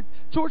wisdom.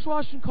 George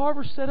Washington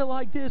Carver said it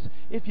like this: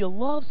 if you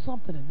love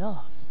something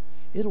enough,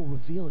 it'll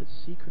reveal its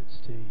secrets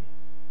to you.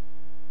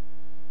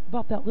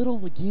 About that little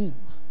legume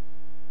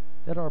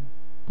that our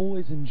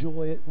boys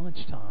enjoy at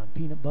lunchtime,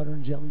 peanut butter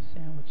and jelly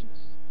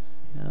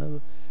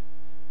sandwiches.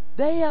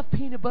 They have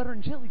peanut butter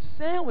and jelly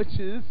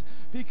sandwiches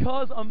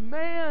because a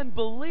man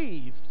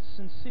believed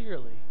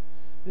sincerely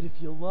that if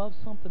you love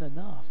something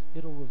enough,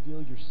 it'll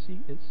reveal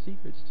its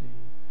secrets to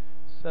you.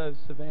 So,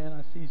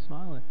 Savannah, I see you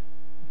smiling.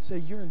 So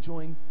you're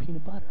enjoying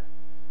peanut butter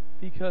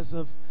because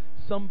of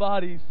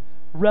somebody's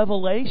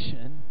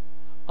revelation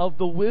of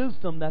the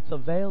wisdom that's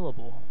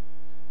available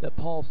that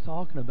Paul's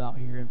talking about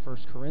here in 1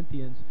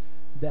 Corinthians,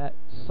 that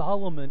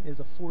Solomon is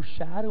a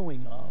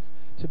foreshadowing of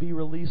to be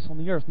released on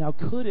the earth. Now,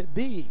 could it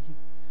be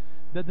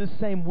that this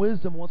same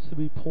wisdom wants to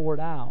be poured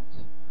out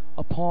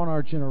upon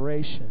our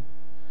generation?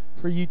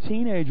 For you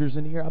teenagers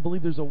in here, I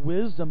believe there's a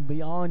wisdom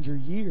beyond your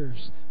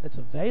years that's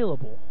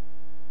available.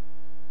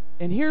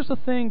 And here's the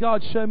thing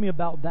God showed me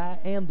about that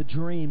and the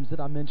dreams that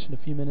I mentioned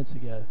a few minutes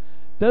ago.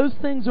 Those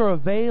things are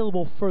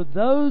available for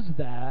those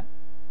that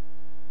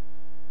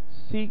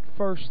seek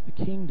first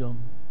the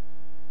kingdom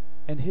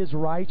and His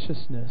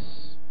righteousness,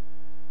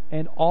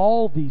 and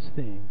all these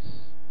things.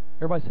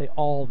 Everybody say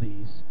all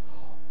these.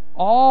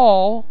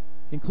 All,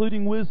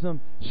 including wisdom,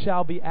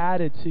 shall be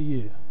added to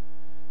you.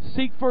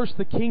 Seek first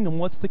the kingdom.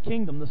 What's the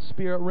kingdom? The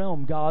spirit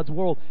realm, God's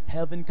world.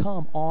 Heaven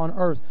come on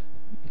earth.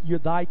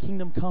 Thy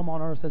kingdom come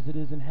on earth as it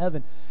is in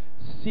heaven.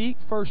 Seek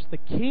first the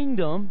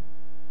kingdom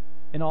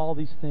and all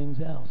these things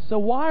else. So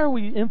why are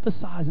we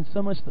emphasizing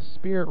so much the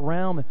spirit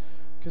realm?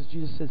 Because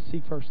Jesus says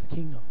seek first the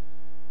kingdom.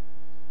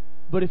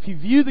 But if you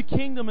view the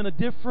kingdom in a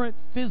different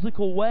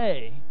physical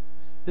way,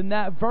 then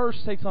that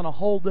verse takes on a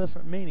whole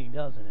different meaning,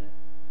 doesn't it?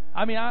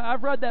 I mean,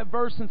 I've read that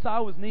verse since I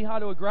was knee-high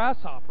to a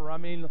grasshopper. I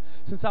mean,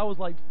 since I was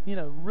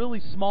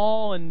really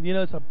small, and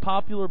it's a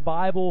popular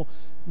Bible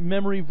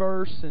memory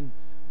verse,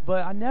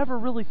 but I never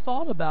really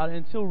thought about it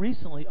until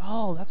recently.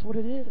 Oh, that's what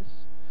it is.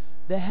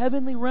 The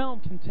heavenly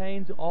realm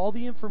contains all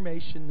the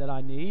information that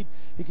I need.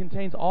 It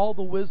contains all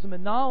the wisdom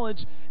and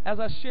knowledge. As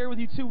I shared with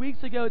you 2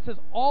 weeks ago, it says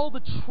all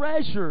the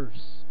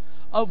treasures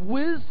of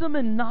wisdom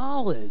and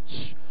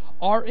knowledge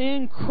are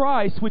in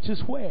Christ, which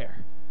is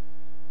where?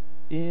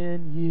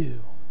 In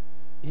you.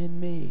 In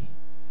me.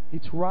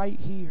 It's right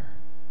here.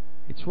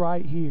 It's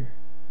right here.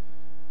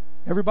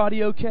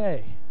 Everybody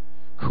okay?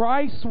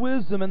 Christ's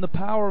wisdom and the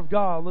power of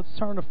God. Let's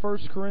turn to 1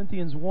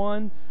 Corinthians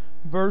 1,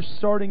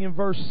 starting in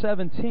verse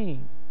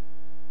 17.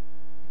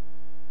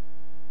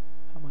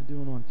 How am I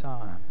doing on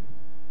time?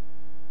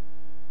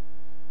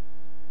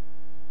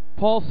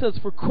 Paul says,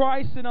 "For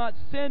Christ did not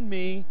send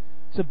me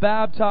to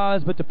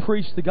baptize, but to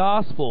preach the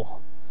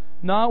gospel,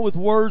 not with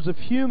words of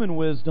human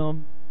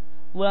wisdom,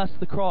 lest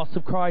the cross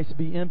of Christ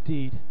be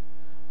emptied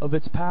of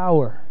its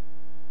power."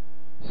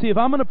 See, if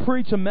I'm going to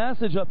preach a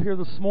message up here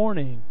this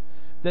morning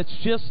that's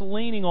just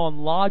leaning on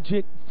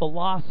logic,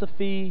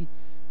 philosophy,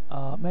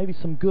 maybe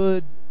some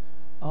good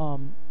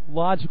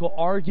logical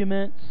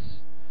arguments,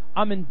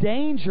 I'm in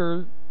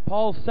danger,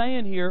 Paul's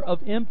saying here, of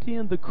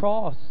emptying the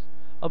cross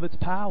of its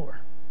power.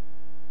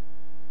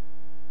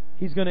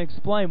 He's going to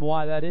explain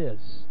why that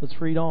is.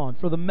 Let's read on.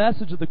 "For the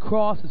message of the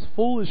cross is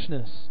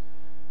foolishness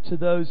to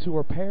those who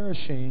are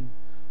perishing,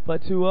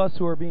 but to us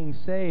who are being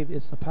saved,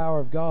 it's the power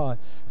of God.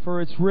 For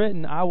it's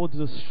written, I will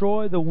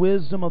destroy the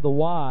wisdom of the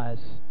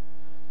wise.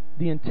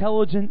 The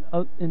intelligence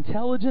of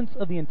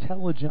the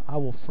intelligent I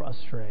will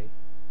frustrate."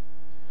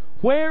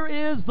 Where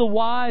is the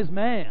wise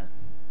man?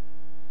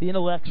 The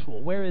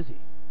intellectual. Where is he?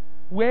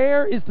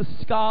 Where is the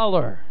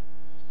scholar?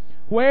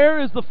 Where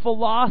is the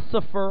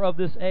philosopher of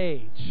this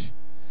age?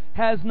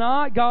 Has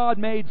not God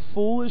made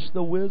foolish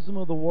the wisdom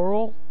of the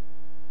world?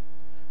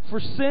 For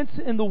since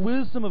in the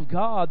wisdom of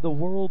God the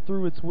world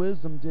through its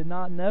wisdom did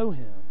not know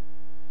Him,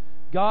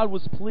 God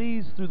was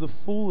pleased through the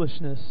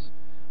foolishness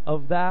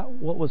of that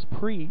what was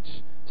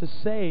preached to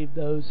save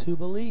those who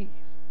believe.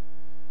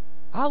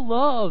 I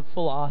love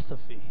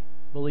philosophy,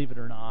 believe it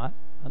or not.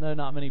 I know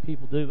not many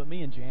people do, but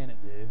me and Janet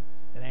do.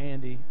 And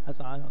Andy,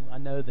 I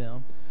know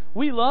them.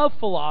 We love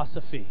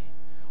philosophy.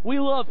 We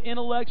love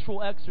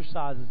intellectual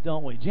exercises,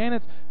 don't we?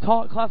 Janet's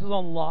taught classes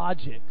on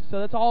logic, so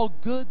that's all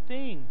good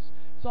things.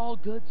 It's all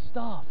good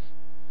stuff.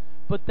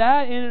 But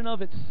that in and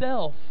of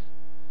itself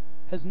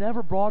has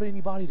never brought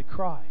anybody to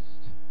Christ.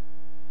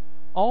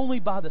 Only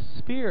by the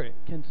Spirit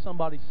can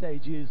somebody say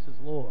Jesus is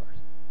Lord.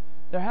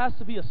 There has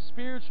to be a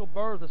spiritual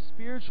birth, a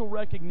spiritual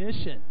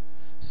recognition.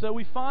 So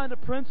we find a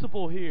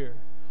principle here.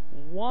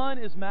 One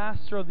is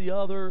master of the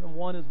other, and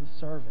one is the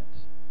servant.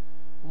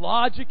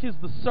 Logic is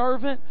the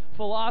servant.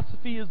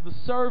 Philosophy is the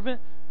servant.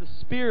 The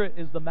Spirit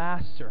is the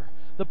master.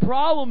 The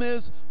problem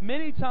is,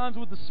 many times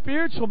with the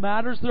spiritual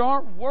matters, there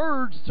aren't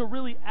words to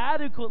really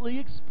adequately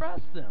express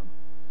them.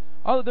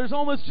 There's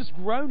almost just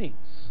groanings.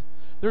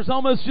 There's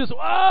almost just,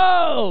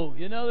 whoa!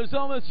 There's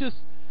almost just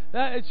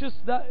that.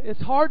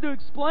 It's hard to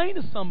explain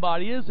to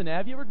somebody, isn't it?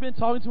 Have you ever been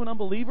talking to an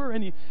unbeliever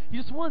and you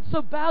just want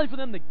so badly for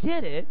them to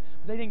get it,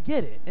 but they didn't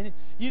get it? And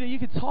you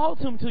could talk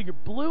to them until you're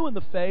blue in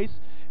the face,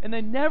 and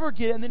they never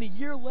get it, and then a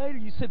year later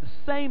you say the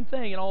same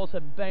thing, and all of a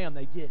sudden, bam,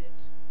 they get it.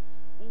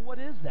 Well, what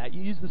is that?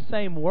 You use the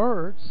same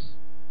words.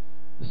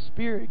 The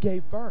Spirit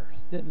gave birth.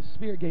 The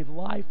Spirit gave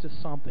life to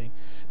something.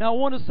 Now, I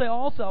want to say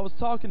also, I was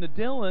talking to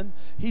Dylan.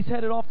 He's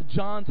headed off to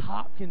Johns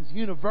Hopkins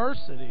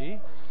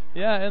University,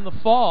 in the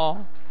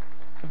fall.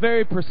 A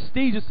very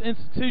prestigious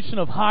institution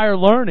of higher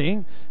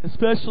learning,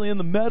 especially in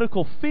the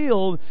medical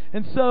field.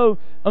 And so,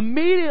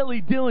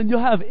 immediately, Dylan, you'll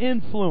have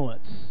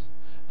influence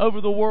over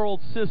the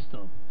world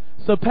system.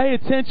 So pay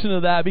attention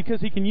to that,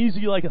 because he can use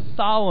you like a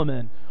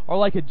Solomon or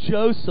like a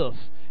Joseph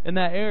in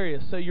that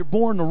area. So you're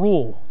born to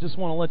rule. Just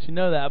want to let you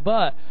know that.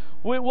 But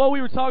what we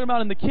were talking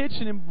about in the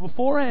kitchen and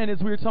beforehand is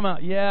we were talking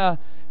about,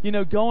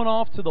 going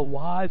off to the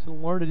wise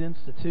and learned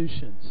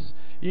institutions.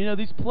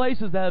 These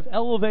places that have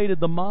elevated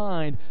the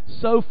mind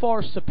so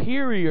far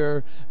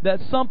superior that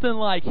something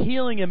like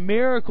healing and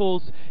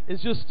miracles is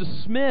just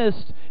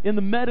dismissed in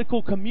the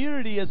medical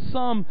community as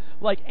some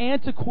like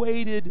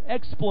antiquated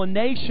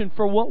explanation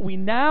for what we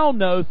now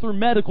know through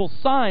medical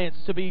science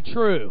to be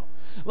true.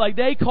 Like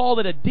they called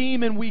it a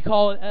demon, we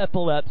call it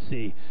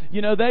epilepsy.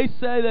 They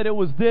say that it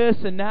was this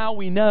and now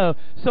we know.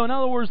 So in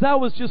other words, that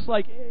was just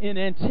like in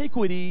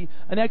antiquity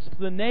an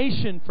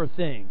explanation for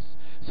things.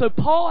 So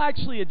Paul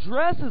actually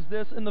addresses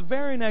this in the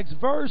very next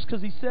verse,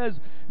 because he says,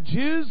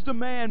 Jews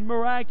demand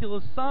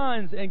miraculous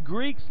signs and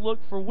Greeks look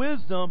for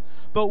wisdom,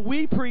 but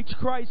we preach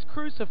Christ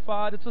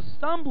crucified. It's a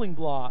stumbling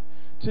block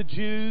to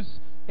Jews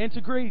and to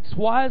Greeks.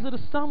 Why is it a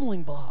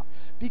stumbling block?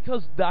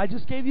 Because I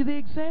just gave you the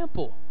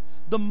example.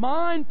 The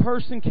mind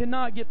person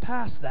cannot get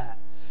past that.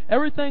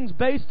 Everything's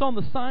based on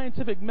the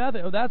scientific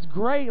method. Oh, that's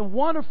great and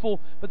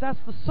wonderful, but that's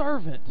the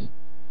servant.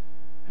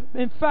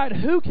 In fact,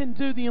 who can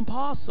do the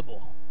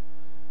impossible?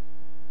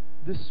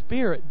 The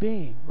Spirit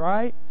being,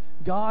 right?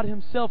 God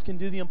Himself can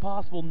do the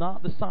impossible,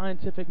 not the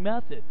scientific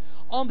method.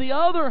 On the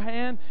other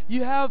hand,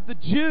 you have the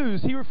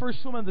Jews. He refers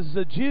to them as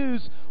the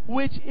Jews,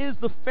 which is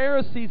the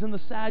Pharisees and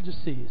the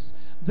Sadducees.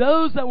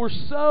 Those that were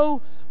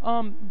so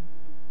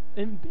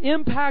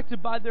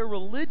impacted by their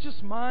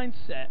religious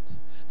mindset,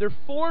 their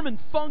form and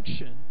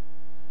function.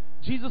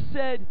 Jesus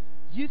said,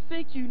 you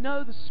think you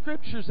know the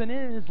Scriptures and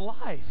it is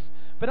life,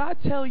 but I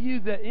tell you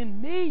that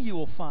in me you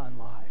will find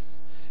life.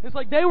 It's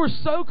like they were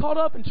so caught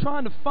up in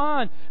trying to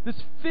find this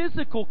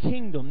physical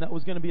kingdom that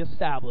was going to be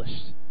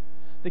established.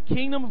 The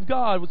kingdom of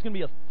God was going to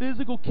be a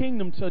physical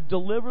kingdom to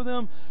deliver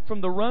them from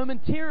the Roman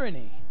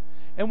tyranny.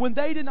 And when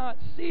they did not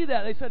see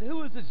that, they said,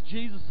 who is this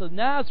Jesus of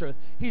Nazareth?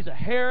 He's a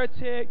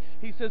heretic.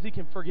 He says he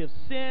can forgive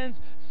sins.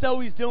 So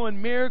he's doing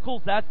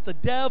miracles. That's the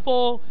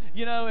devil.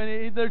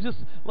 And they're just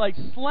like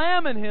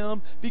slamming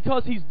him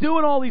because he's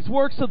doing all these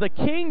works of the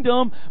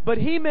kingdom, but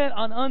he meant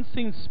an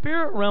unseen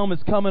spirit realm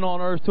is coming on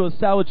earth to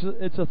establish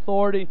its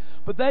authority.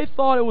 But they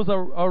thought it was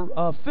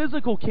a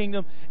physical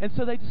kingdom, and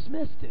so they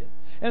dismissed it.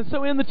 And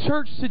so in the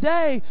church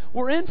today,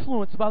 we're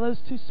influenced by those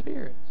two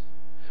spirits.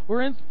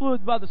 We're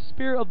influenced by the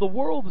spirit of the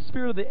world, the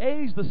spirit of the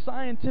age, the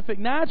scientific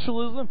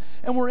naturalism,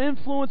 and we're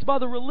influenced by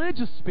the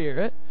religious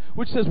spirit,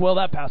 which says, well,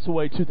 that passed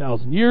away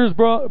 2,000 years,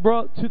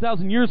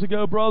 2,000 years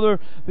ago, brother.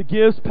 The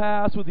gifts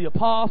passed with the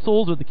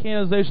apostles, or the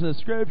canonization of the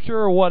Scripture,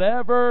 or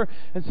whatever,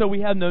 and so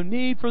we have no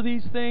need for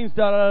these things,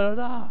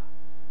 da-da-da-da.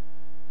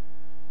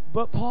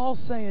 But Paul's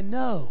saying,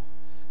 no.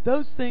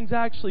 Those things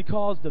actually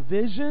cause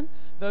division.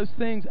 Those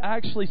things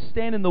actually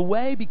stand in the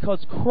way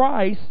because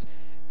Christ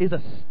is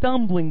a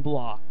stumbling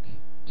block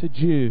to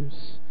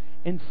Jews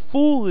and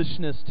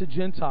foolishness to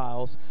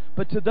Gentiles.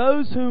 But to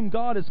those whom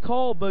God has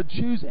called, both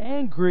Jews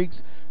and Greeks,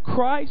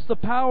 Christ, the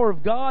power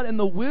of God and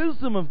the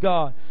wisdom of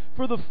God.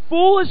 For the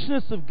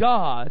foolishness of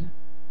God,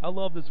 I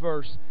love this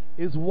verse,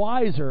 is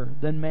wiser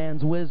than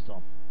man's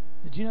wisdom.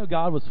 Did you know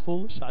God was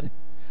foolish? I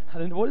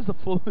didn't. What is the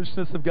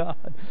foolishness of God?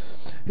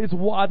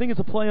 I think it's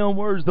a play on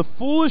words. The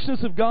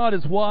foolishness of God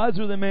is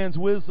wiser than man's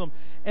wisdom,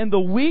 and the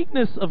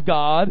weakness of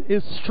God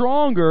is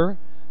stronger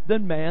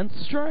than man's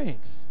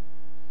strength.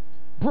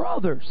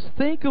 Brothers,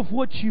 think of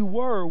what you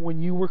were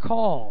when you were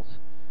called.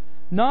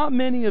 Not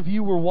many of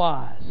you were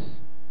wise.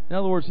 In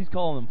other words, he's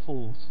calling them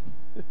fools.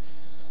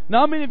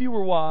 Not many of you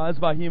were wise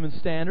by human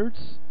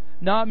standards.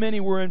 Not many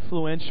were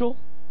influential.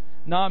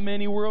 Not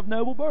many were of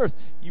noble birth.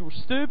 You were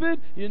stupid,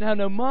 you didn't have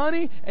no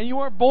money, and you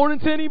weren't born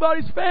into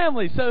anybody's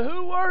family. So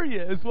who were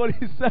you, is what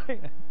he's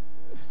saying.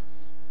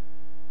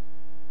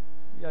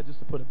 Yeah, just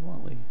to put it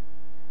bluntly.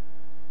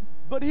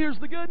 But here's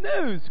the good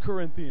news,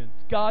 Corinthians.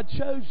 God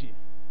chose you.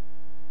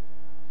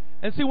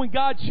 And see, when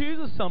God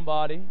chooses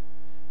somebody,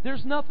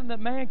 there's nothing that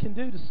man can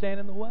do to stand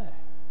in the way.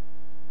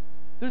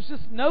 There's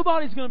just,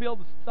 nobody's going to be able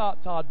to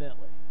stop Todd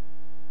Bentley.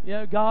 You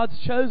know, God's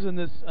chosen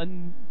this,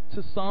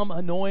 to some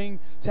annoying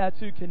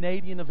tattooed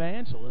Canadian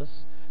evangelist,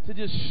 to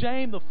just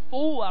shame the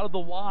fool out of the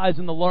wise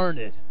and the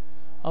learned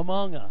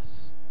among us.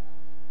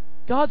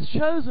 God's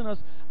chosen us.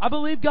 I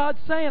believe God's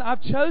saying,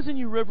 I've chosen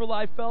you, River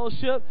Life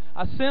Fellowship.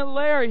 I sent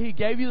Larry. He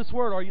gave you this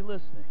word. Are you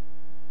listening?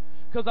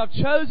 Because I've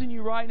chosen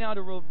you right now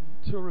to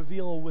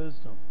reveal a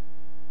wisdom.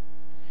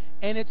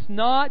 And it's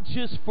not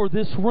just for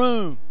this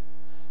room.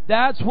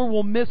 That's where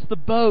we'll miss the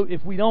boat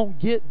if we don't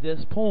get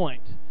this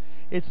point.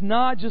 It's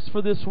not just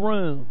for this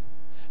room.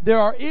 There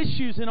are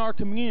issues in our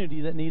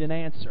community that need an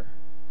answer.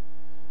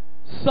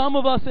 Some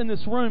of us in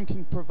this room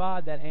can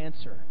provide that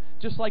answer.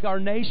 Just like our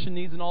nation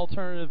needs an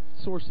alternative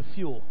source of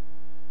fuel.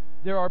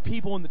 There are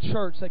people in the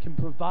church that can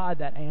provide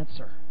that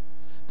answer.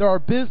 There are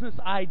business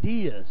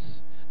ideas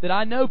that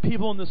I know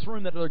people in this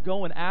room that are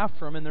going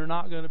after them, and they're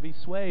not going to be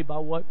swayed by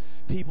what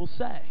people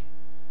say.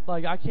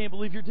 Like, I can't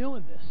believe you're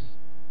doing this,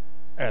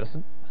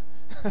 Edison.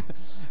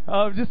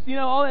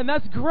 And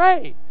that's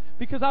great,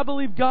 because I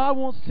believe God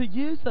wants to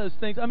use those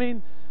things. I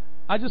mean,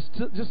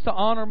 just to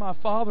honor my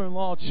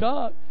father-in-law,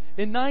 Chuck,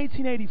 in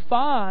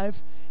 1985,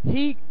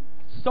 he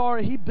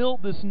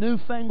built this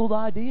newfangled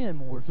idea in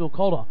Mooresville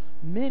called a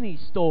mini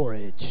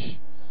storage.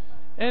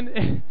 And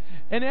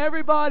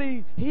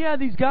everybody, he had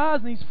these guys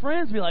and these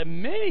friends be like,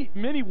 mini,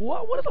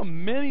 what? What is a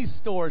mini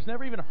storage?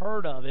 Never even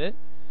heard of it.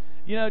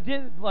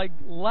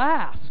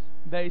 Laughed,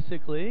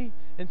 basically.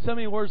 In so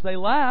many words, they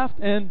laughed.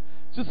 And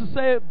just to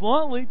say it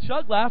bluntly,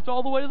 Chuck laughed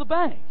all the way to the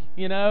bank.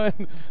 And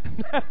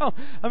now,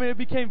 it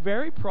became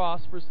very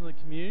prosperous in the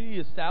community. He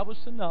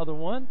established another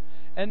one.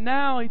 And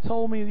now he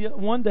told me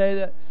one day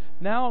that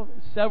now,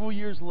 several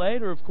years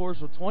later, of course,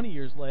 or 20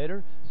 years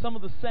later, some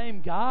of the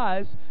same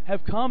guys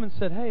have come and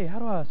said, hey, how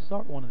do I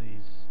start one of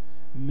these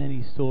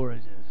mini storages?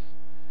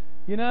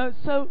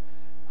 So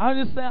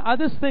I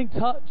just think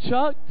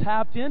Chuck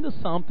tapped into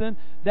something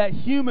that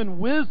human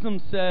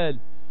wisdom said,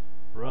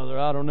 brother,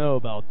 I don't know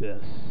about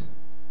this.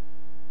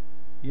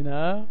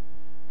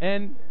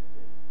 And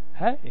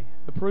hey,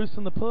 the proof's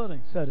in the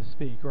pudding, so to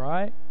speak,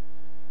 right?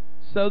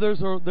 So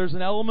there's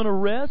an element of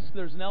risk,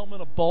 there's an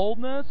element of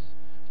boldness.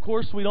 Of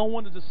course, we don't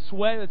want to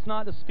dissuade. It's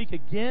not to speak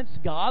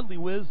against godly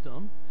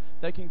wisdom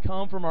that can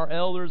come from our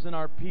elders and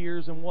our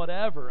peers and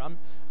whatever. I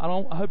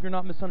hope you're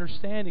not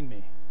misunderstanding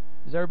me.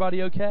 Is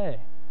everybody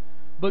okay?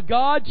 But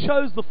God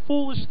chose the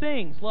foolish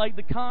things, like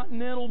the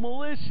continental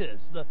militias,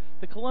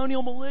 the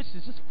colonial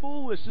militias, just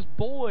foolish, just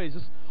boys,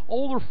 just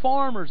older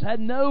farmers.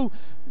 When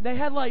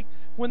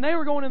they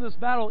were going in this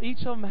battle, each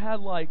of them had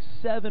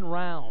 7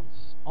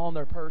 rounds on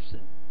their person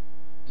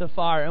to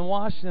fire. And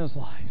Washington was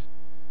like,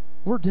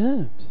 we're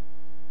doomed.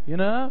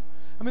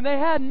 They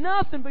had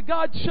nothing, but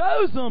God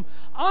chose them.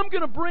 I'm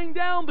going to bring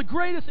down the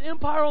greatest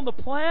empire on the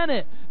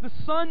planet. The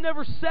sun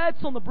never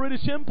sets on the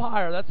British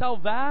Empire. That's how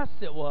vast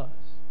it was.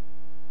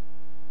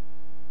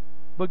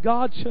 But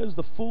God chose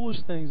the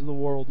foolish things of the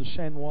world to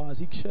shame the wise.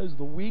 He chose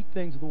the weak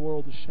things of the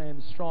world to shame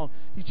the strong.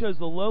 He chose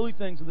the lowly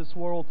things of this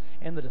world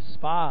and the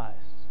despised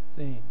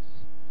things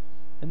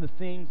and the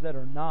things that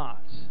are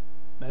not.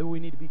 Maybe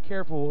we need to be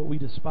careful what we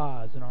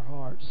despise in our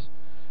hearts.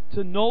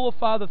 To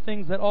nullify the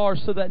things that are,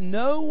 so that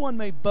no one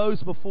may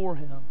boast before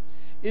Him.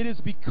 It is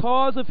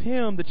because of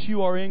Him that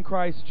you are in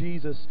Christ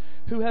Jesus,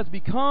 who has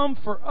become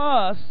for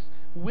us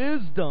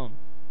wisdom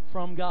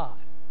from God.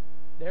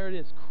 There it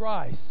is.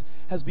 Christ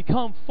has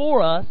become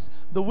for us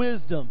the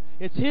wisdom.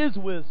 It's His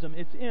wisdom.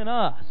 It's in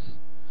us.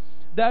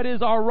 That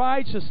is our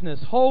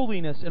righteousness,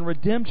 holiness, and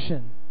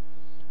redemption.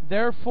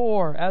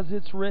 Therefore, as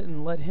it's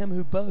written, let him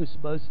who boasts,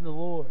 boast in the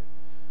Lord.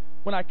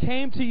 When I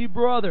came to you,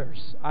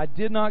 brothers, I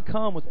did not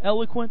come with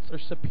eloquence or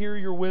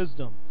superior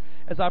wisdom,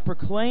 as I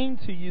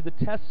proclaimed to you the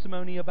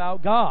testimony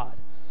about God.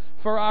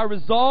 For I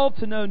resolved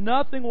to know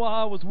nothing while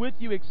I was with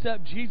you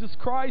except Jesus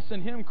Christ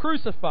and Him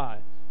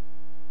crucified.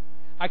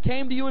 I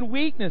came to you in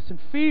weakness and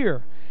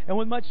fear and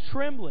with much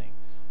trembling.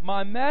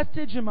 My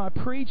message and my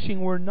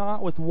preaching were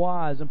not with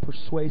wise and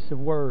persuasive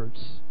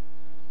words,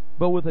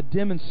 but with a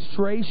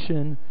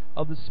demonstration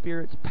of the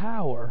Spirit's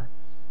power,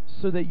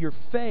 so that your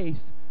faith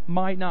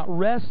might not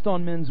rest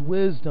on men's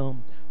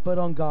wisdom, but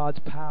on God's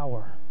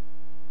power.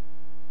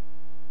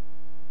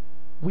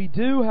 We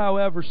do,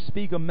 however,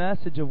 speak a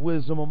message of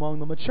wisdom among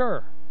the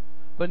mature,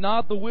 but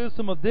not the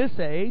wisdom of this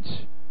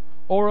age,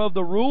 or of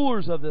the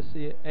rulers of this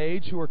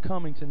age who are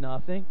coming to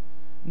nothing.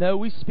 No,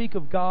 we speak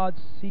of God's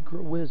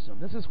secret wisdom.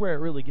 This is where it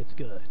really gets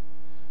good.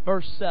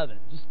 verse 7.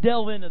 Just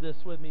delve into this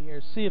with me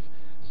here. See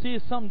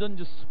if something doesn't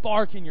just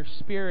spark in your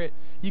spirit.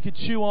 You could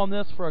chew on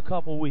this for a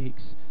couple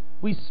weeks.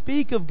 We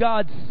speak of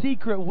God's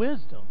secret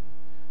wisdom,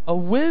 a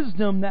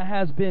wisdom that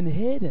has been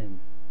hidden,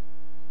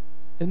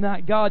 and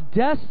that God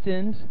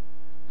destined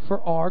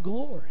for our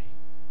glory.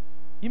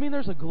 You mean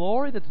there's a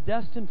glory that's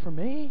destined for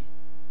me?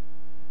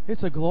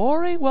 It's a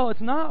glory? Well,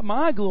 it's not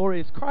my glory,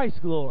 it's Christ's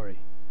glory.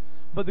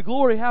 But the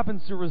glory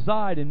happens to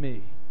reside in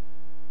me.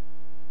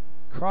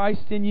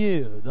 Christ in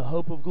you, the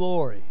hope of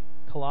glory.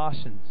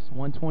 Colossians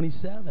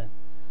 1:27.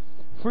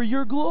 For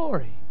your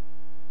glory.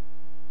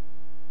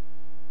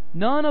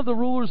 None of the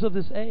rulers of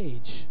this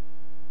age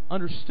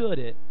understood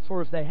it,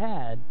 for if they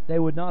had, they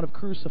would not have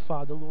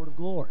crucified the Lord of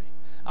glory.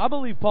 I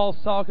believe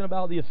Paul's talking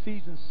about the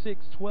Ephesians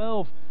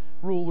 6:12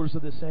 rulers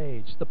of this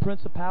age, the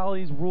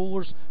principalities,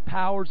 rulers,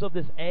 powers of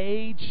this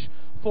age.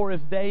 For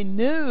if they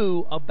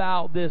knew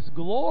about this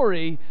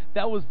glory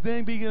that was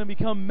then going to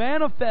become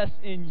manifest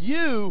in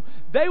you,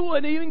 they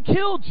wouldn't even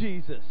kill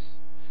Jesus,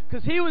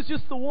 because he was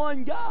just the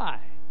one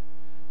guy.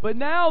 But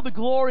now the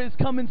glory has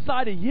come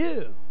inside of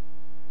you.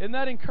 Isn't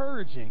that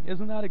encouraging?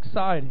 Isn't that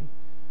exciting?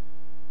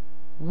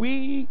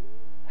 We,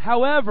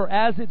 however,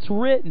 as it's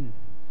written,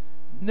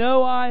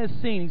 no eye has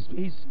seen.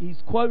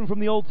 He's quoting from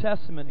the Old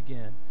Testament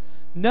again.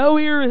 No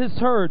ear has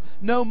heard.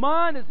 No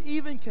mind has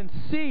even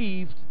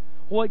conceived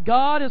what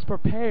God has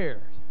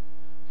prepared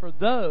for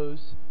those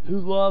who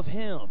love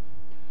Him.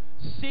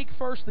 Seek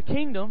first the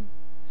kingdom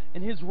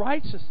and His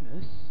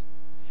righteousness,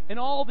 and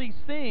all these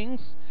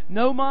things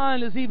no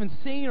mind has even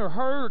seen or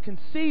heard or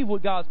conceived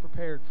what God's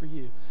prepared for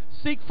you.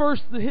 Seek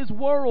first His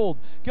world.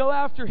 Go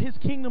after His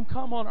kingdom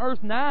come on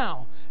earth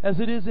now as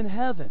it is in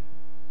heaven.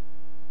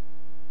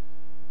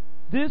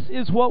 This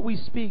is what we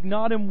speak,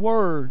 not in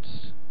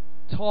words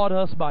taught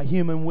us by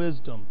human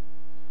wisdom,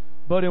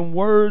 but in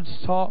words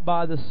taught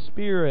by the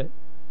Spirit,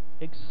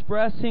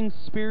 expressing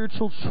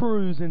spiritual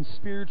truths in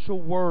spiritual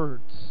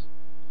words.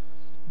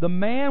 The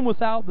man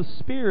without the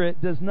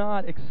Spirit does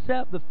not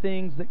accept the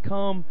things that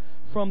come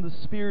from the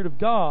Spirit of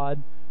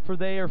God, for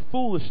they are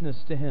foolishness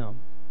to him,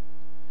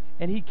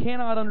 and he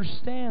cannot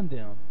understand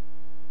them,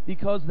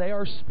 because they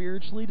are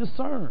spiritually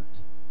discerned.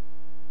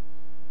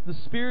 The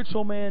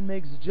spiritual man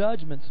makes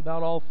judgments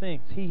about all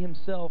things. He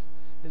himself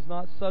is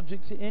not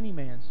subject to any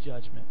man's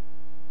judgment.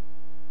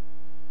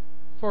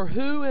 For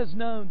who has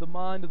known the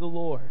mind of the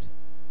Lord,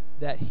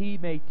 that he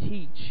may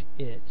teach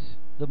it,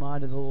 the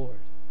mind of the Lord,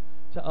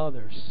 to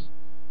others?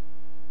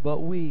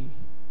 But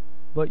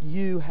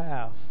you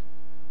have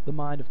the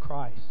mind of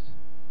Christ.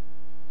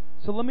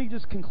 So let me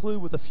just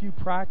conclude with a few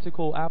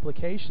practical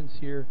applications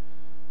here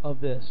of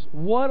this.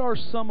 What are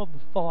some of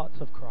the thoughts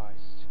of Christ?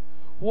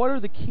 What are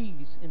the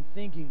keys in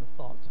thinking the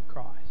thoughts of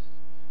Christ?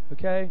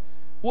 Okay?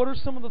 What are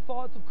some of the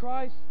thoughts of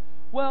Christ?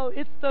 Well,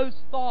 it's those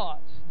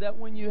thoughts that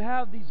when you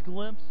have these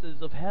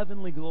glimpses of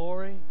heavenly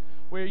glory,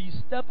 where you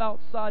step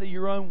outside of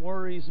your own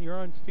worries and your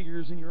own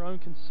fears and your own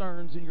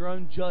concerns and your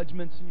own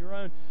judgments and your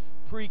own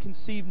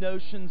preconceived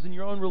notions and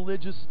your own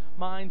religious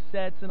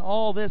mindsets and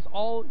all this,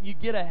 you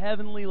get a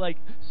heavenly, like,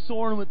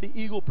 soaring with the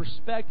eagle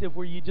perspective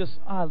where I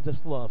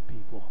just love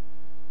people.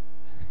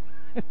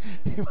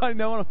 Anybody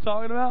know what I'm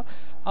talking about?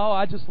 Oh,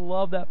 I just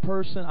love that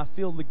person. I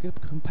feel the good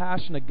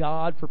compassion of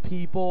God for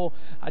people.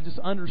 I just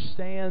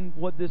understand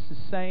what this is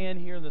saying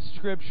here in the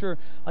Scripture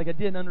like I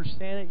didn't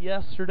understand it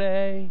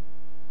yesterday.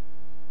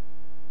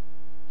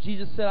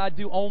 Jesus said, I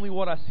do only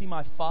what I see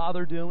my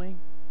Father doing.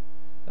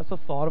 That's a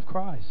thought of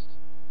Christ.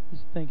 He's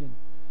thinking,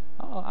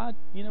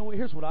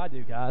 here's what I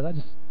do, guys.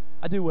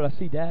 I do what I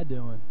see Dad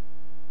doing.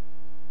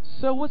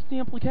 So what's the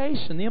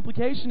implication? The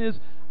implication is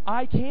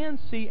I can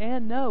see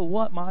and know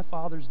what my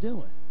Father's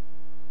doing.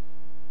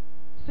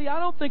 See,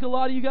 I don't think a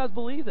lot of you guys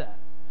believe that.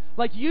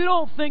 Like, you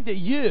don't think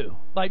that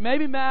like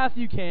maybe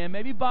Matthew can,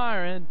 maybe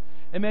Byron,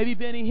 and maybe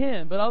Benny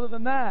Hinn, but other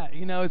than that,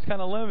 it's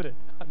kind of limited.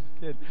 I'm just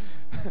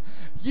kidding.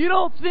 You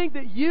don't think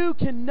that you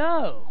can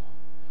know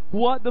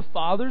what the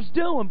Father's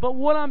doing. But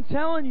what I'm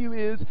telling you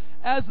is,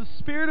 as the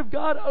Spirit of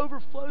God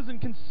overflows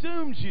and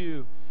consumes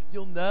you,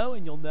 you'll know,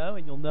 and you'll know,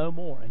 and you'll know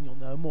more, and you'll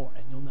know more,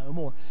 and you'll know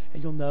more,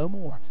 and you'll know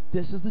more.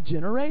 This is the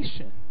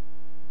generation.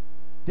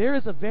 There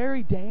is a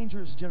very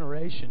dangerous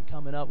generation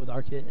coming up with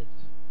our kids.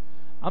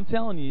 I'm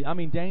telling you,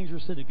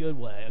 dangerous in a good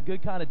way, a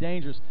good kind of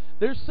dangerous.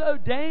 They're so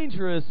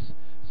dangerous,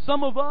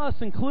 some of us,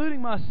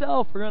 including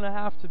myself, are going to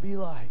have to be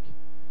like,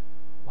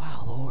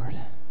 wow, Lord,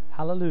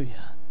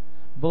 hallelujah.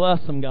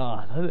 Bless them,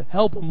 God.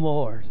 Help them,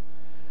 Lord.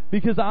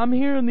 Because I'm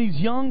hearing these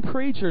young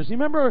preachers. You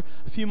remember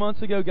a few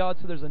months ago God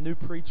said there's a new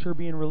preacher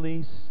being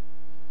released?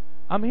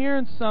 I'm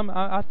hearing some,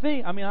 I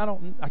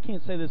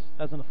can't say this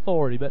as an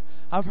authority, but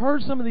I've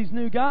heard some of these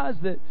new guys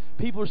that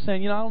people are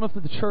saying, I don't know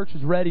if the church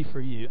is ready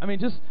for you.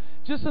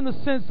 Just in the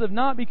sense of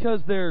not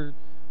because they're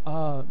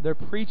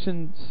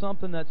preaching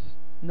something that's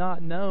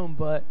not known,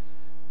 but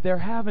they're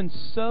having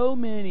so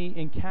many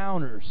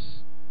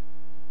encounters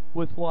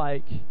with,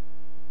 like,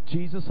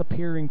 Jesus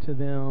appearing to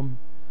them.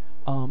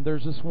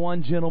 There's this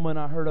one gentleman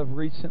I heard of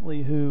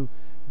recently who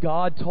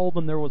God told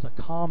them there was a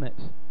comet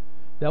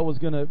that was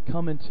going to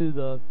come into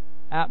the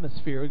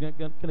atmosphere. We're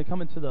going to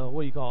come into the,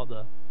 what do you call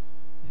it?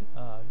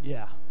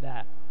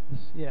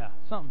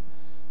 Something.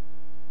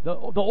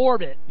 The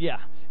orbit, yeah.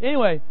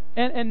 Anyway,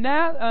 and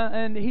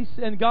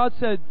God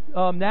said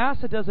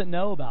NASA doesn't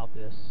know about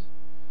this,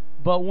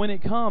 but when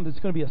it comes, it's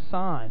going to be a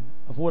sign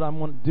of what I'm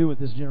going to do with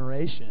this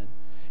generation.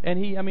 And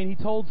he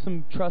told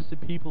some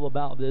trusted people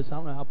about this. I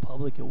don't know how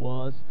public it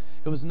was.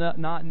 It was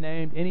not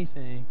named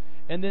anything.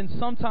 And then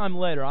sometime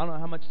later, I don't know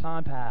how much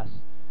time passed,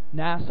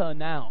 NASA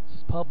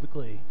announced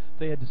publicly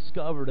they had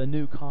discovered a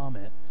new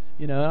comet.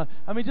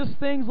 Just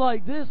things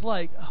like this,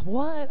 like,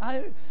 what?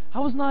 I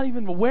was not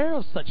even aware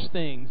of such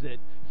things at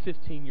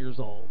 15 years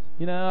old.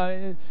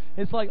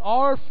 It's like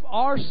our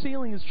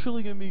ceiling is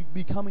truly going to be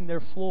becoming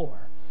their floor.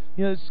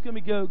 It's going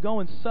to be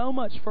going so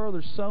much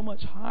further, so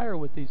much higher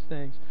with these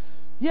things.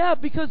 Yeah,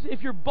 because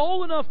if you're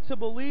bold enough to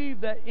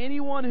believe that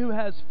anyone who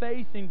has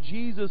faith in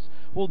Jesus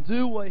will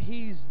do what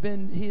he had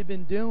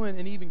been doing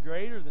and even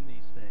greater than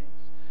these things.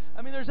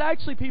 There's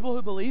actually people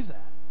who believe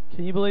that.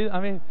 Can you believe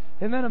it?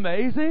 Isn't that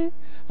amazing?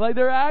 Like,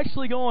 they're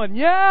actually going,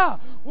 yeah,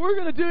 we're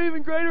going to do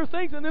even greater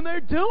things, and then they're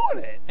doing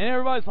it. And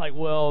everybody's like,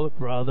 well,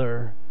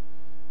 brother,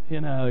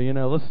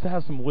 let's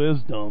have some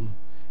wisdom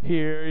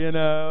here, and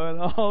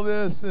all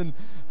this, and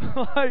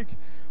like,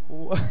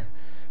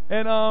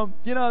 and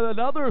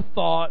another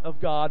thought of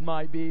God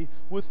might be,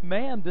 with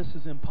man this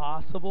is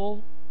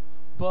impossible,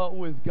 but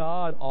with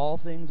God all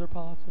things are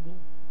possible,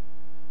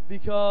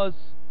 because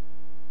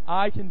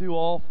I can do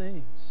all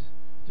things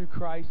through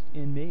Christ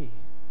in me,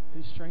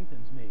 who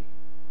strengthens me.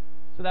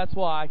 So that's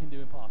why I can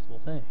do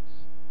impossible things.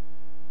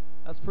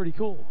 That's pretty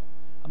cool.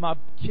 My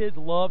kids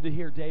love to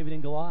hear David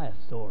and Goliath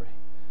story.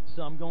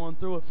 So I'm going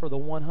through it for the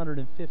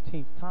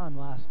 115th time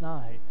last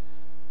night.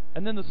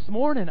 And then this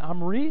morning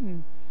I'm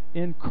reading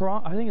in,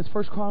 I think it's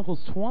 1 Chronicles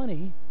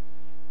 20,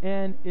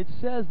 and it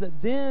says that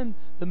then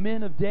the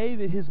men of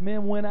David, his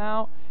men, went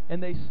out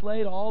and they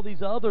slayed all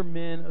these other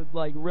men,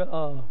 like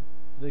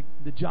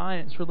the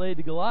giants related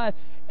to Goliath.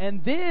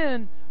 And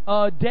then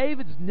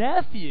David's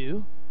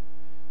nephew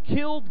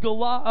killed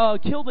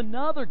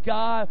another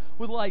guy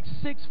with like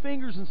 6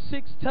 fingers and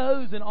 6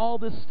 toes and all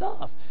this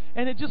stuff.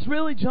 And it just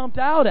really jumped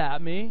out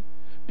at me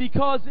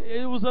because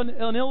it was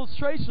an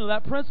illustration of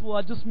that principle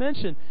I just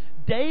mentioned.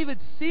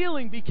 David's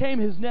ceiling became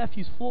his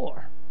nephew's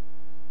floor.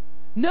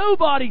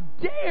 Nobody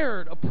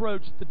dared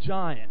approach the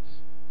giants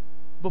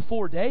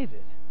before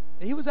David.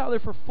 He was out there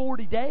for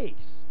 40 days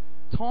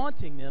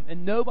taunting them,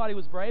 and nobody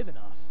was brave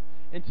enough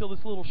until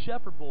this little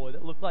shepherd boy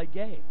that looked like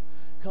Gabe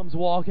comes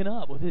walking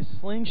up with his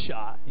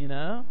slingshot,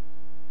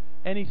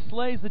 and he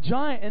slays the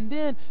giant. And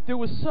then there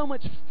was so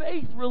much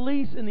faith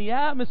released in the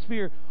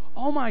atmosphere.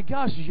 Oh my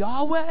gosh,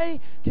 Yahweh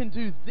can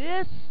do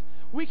this?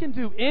 We can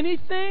do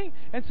anything?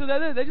 And so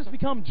they just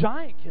become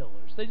giant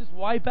killers. They just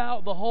wipe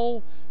out the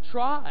whole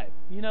tribe,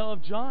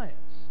 of giants.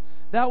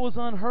 That was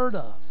unheard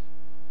of.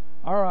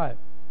 All right,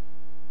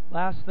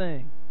 last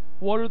thing.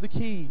 What are the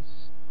keys?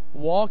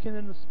 Walking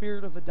in the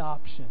spirit of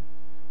adoption.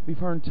 We've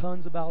heard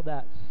tons about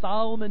that.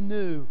 Solomon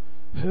knew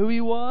who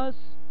he was,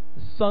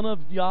 the son of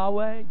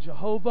Yahweh,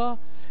 Jehovah,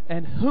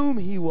 and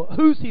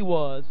whose he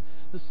was,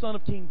 the son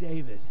of King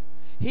David.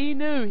 He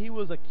knew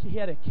he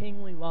had a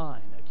kingly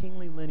line, a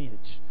kingly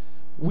lineage.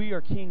 We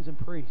are kings and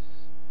priests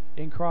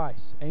in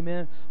Christ.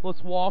 Amen.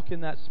 Let's walk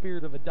in that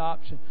spirit of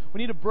adoption. We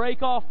need to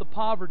break off the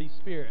poverty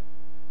spirit.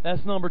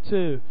 That's number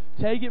 2.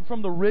 Take it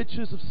from the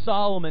riches of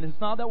Solomon.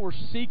 It's not that we're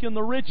seeking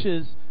the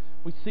riches.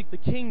 We seek the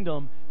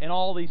kingdom and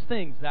all these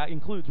things. That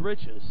includes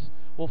riches.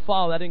 Will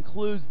follow. That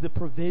includes the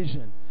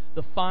provision,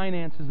 the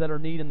finances that are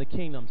needed in the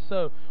kingdom.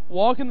 So,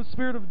 walk in the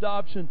spirit of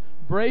adoption,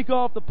 break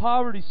off the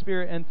poverty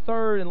spirit, and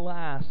third and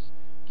last,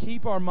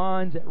 keep our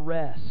minds at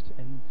rest.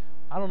 And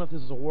I don't know if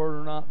this is a word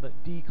or not, but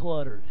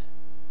decluttered.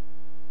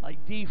 Like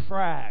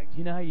defragged.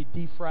 You know how you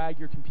defrag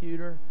your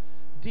computer?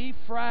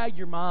 Defrag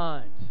your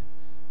mind.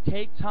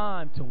 Take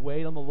time to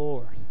wait on the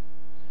Lord.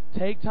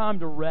 Take time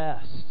to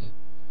rest.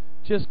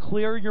 Just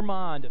clear your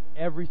mind of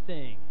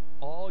everything,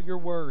 all your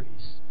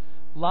worries.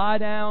 Lie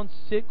down,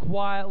 sit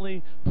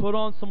quietly, put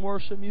on some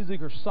worship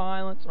music or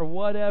silence or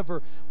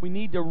whatever. We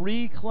need to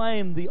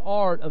reclaim the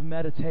art of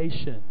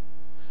meditation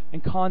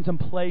and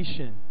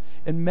contemplation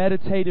and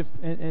meditative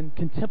and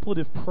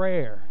contemplative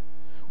prayer.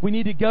 We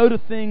need to go to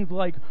things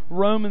like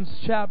Romans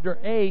chapter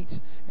 8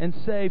 and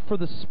say, for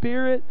the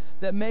spirit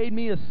that made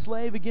me a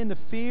slave again to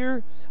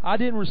fear, I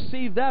didn't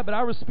receive that, but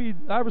I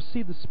received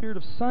the spirit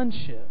of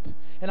sonship.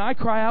 And I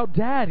cry out,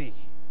 Daddy.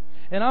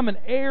 And I'm an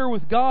heir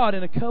with God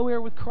and a co-heir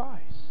with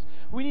Christ.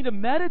 We need to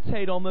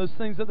meditate on those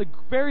things, that the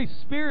very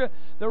Spirit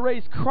that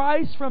raised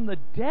Christ from the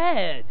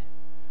dead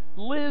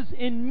lives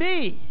in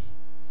me.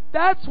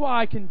 That's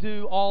why I can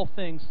do all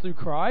things through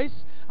Christ.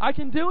 I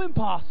can do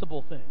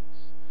impossible things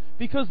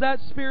because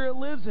that Spirit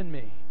lives in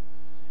me.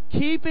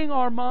 Keeping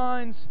our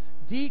minds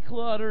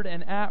decluttered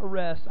and at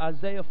rest,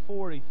 Isaiah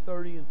 40,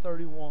 30 and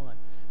 31, would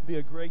be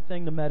a great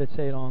thing to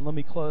meditate on. Let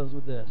me close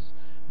with this.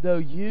 Though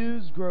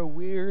youths grow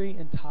weary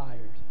and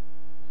tired,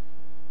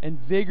 and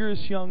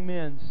vigorous young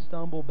men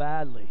stumble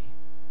badly,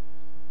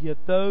 yet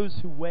those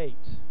who wait,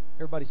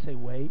 everybody say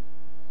wait,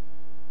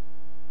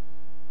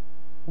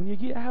 when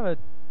you have a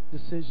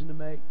decision to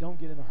make, don't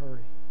get in a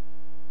hurry.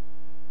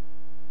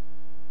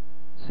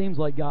 Seems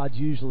like God's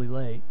usually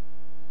late,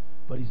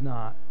 but He's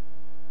not.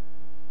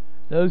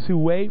 Those who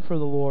wait for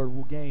the Lord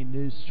will gain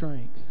new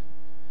strength.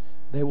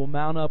 They will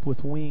mount up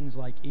with wings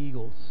like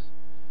eagles.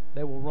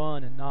 They will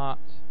run and not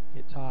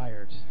get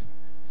tired.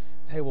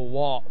 They will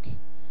walk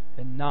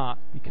and not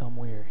become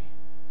weary.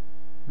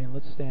 Man,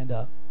 let's stand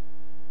up.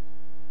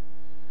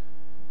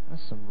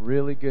 That's some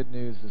really good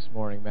news this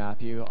morning,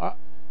 Matthew.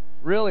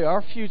 Really,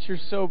 our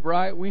future's so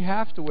bright, we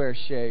have to wear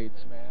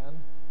shades, man.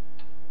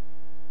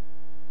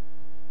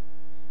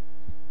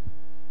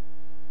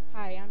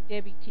 Hi, I'm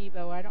Debbie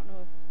Tebow. I don't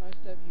know if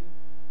most of you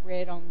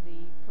read on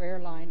the prayer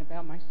line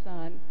about my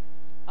son.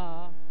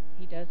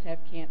 He does have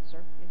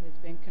cancer. It has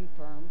been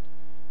confirmed.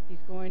 He's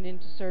going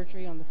into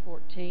surgery on the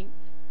 14th.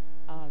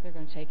 They're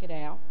going to take it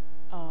out.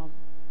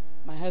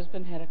 My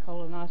husband had a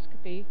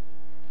colonoscopy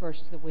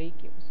first of the week.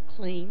 It was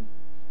clean,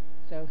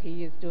 so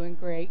he is doing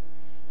great.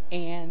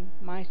 And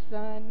my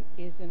son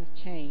is in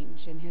a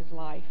change in his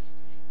life,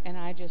 and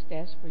I just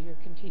ask for your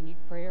continued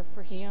prayer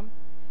for him,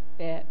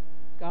 that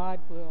God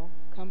will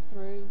come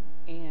through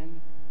and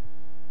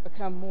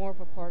become more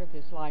of a part of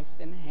his life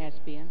than it has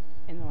been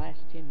in the last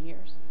 10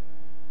 years.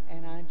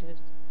 And I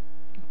just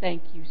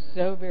thank you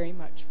so very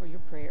much for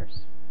your prayers.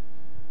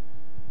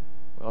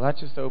 Well, that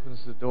just opens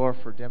the door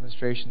for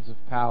demonstrations of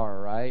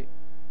power, right?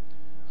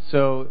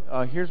 So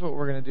here's what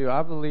we're going to do.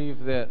 I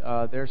believe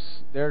that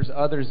there's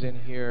others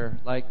in here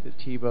like the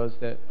Tebows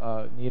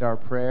that need our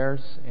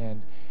prayers,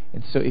 and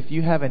so if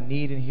you have a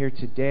need in here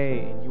today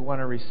and you want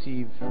to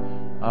receive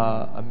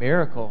a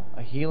miracle,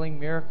 a healing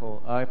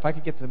miracle, if I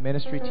could get the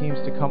ministry teams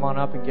to come on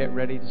up and get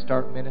ready to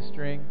start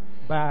ministering.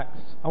 Backs.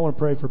 I want to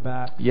pray for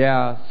backs.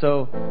 Yeah.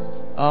 So,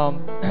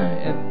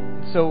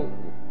 and so,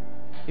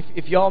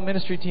 if y'all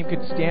ministry team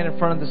could stand in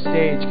front of the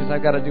stage, because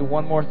I've got to do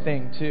one more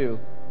thing too.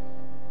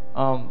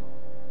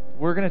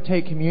 We're going to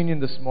take communion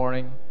this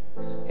morning,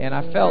 and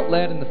I felt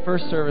led in the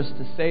first service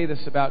to say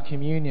this about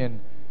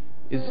communion,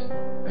 is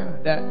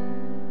that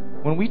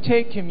when we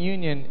take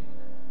communion,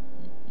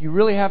 you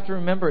really have to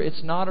remember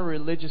it's not a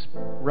religious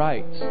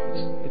rite.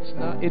 It's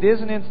not. It is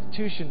an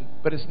institution,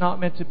 but it's not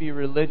meant to be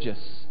religious.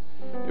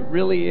 It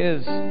really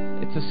is.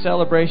 It's a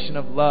celebration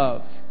of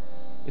love.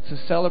 It's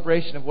a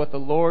celebration of what the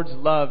Lord's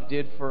love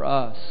did for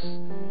us,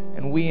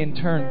 and we in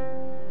turn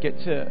get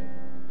to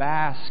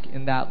bask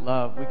in that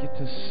love. We get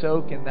to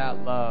soak in that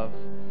love.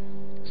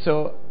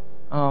 So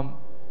I'm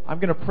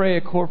going to pray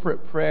a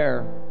corporate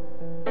prayer,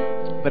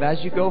 but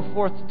as you go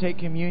forth to take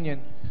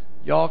communion,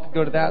 y'all can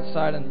go to that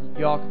side and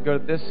y'all can go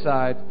to this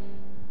side.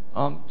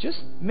 Just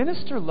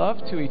minister love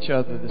to each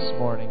other this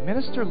morning.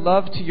 Minister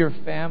love to your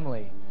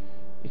family.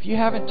 If you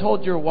haven't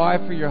told your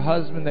wife or your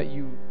husband that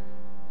you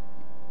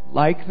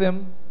like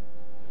them,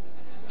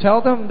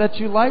 tell them that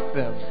you like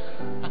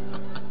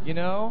them. You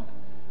know?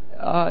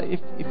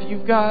 If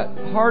you've got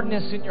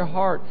hardness in your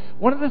heart,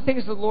 one of the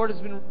things the Lord has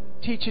been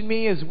teaching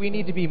me is we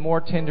need to be more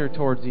tender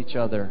towards each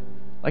other.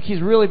 Like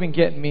He's really been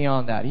getting me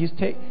on that. He's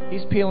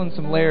peeling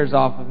some layers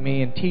off of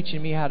me and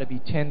teaching me how to be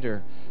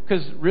tender.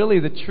 Because really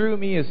the true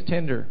me is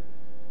tender.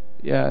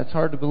 Yeah, it's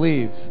hard to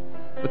believe.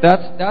 But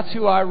that's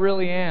who I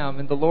really am,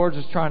 and the Lord's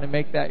just trying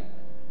to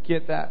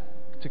get that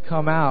to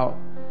come out.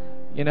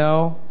 You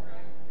know?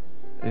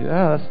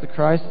 Yeah, that's the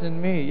Christ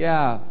in me.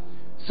 Yeah.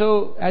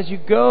 So as you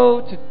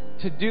go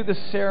to do the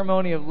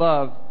ceremony of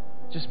love,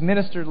 just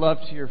minister love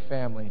to your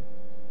family.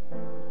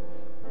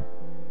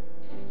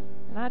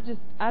 And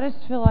I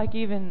just feel like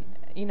even,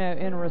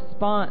 in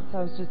response,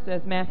 I was just,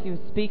 as Matthew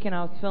was speaking,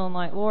 I was feeling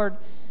like, Lord,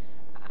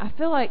 I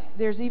feel like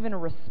there's even a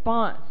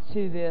response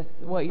to this,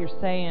 what you're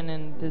saying,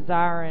 and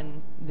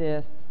desiring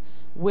this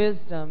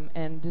wisdom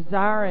and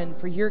desiring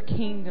for your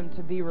kingdom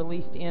to be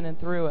released in and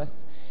through us.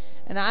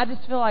 And I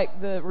just feel like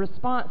the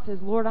response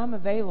is, Lord, I'm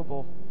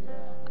available.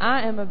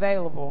 I am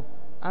available.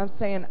 I'm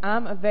saying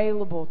I'm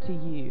available to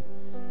you.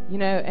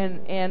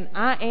 And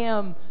I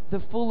am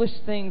the foolish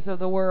things of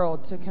the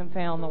world to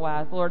confound the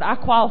wise. Lord, I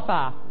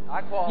qualify.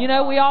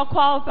 We all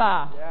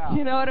qualify. Yeah.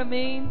 You know what I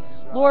mean?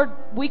 Lord,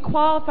 we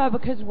qualify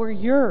because we're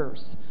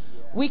yours.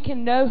 We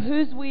can know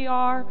whose we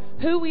are,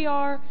 who we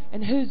are,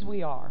 and whose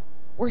we are.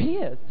 We're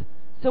His.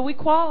 So we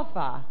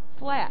qualify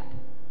flat.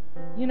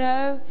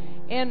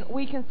 And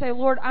we can say,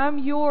 Lord, I'm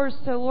yours.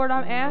 So, Lord,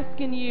 I'm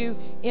asking you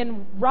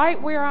in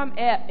right where I'm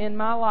at in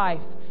my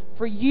life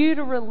for you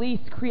to release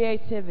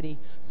creativity,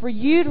 for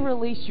you to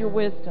release your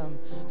wisdom,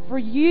 for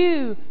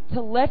you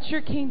to let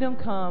your kingdom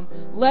come,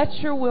 let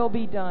your will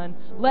be done,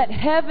 let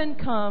heaven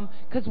come,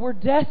 because we're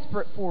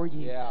desperate for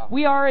you. Yeah.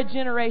 We are a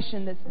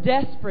generation that's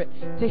desperate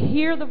to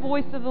hear the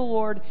voice of the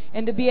Lord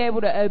and to be able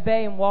to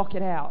obey and walk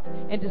it out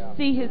and to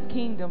see His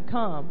kingdom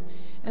come.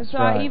 And so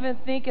right. I even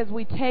think as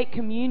we take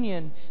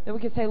communion that we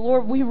can say,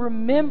 Lord, we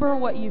remember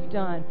what you've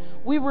done.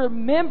 We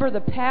remember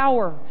the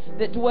power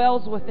that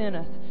dwells within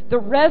us, the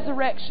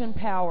resurrection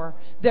power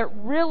that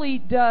really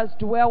does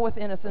dwell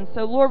within us. And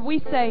so, Lord, we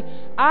say,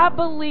 I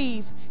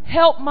believe,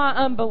 help my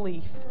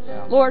unbelief.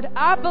 Yeah. Lord,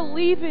 I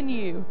believe in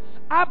you.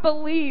 I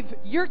believe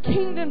your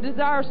kingdom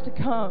desires to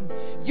come.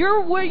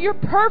 Your will, your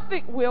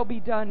perfect will be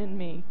done in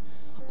me,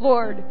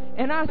 Lord.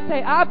 And I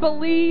say, I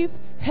believe.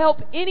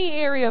 Help any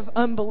area of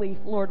unbelief,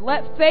 Lord.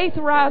 Let faith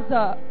rise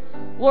up.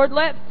 Lord,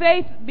 let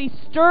faith be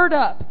stirred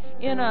up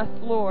in us,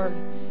 Lord.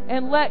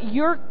 And let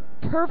your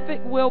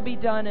perfect will be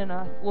done in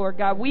us, Lord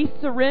God. We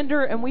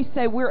surrender and we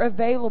say we're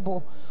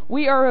available.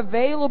 We are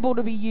available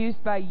to be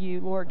used by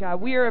you, Lord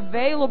God. We are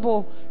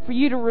available for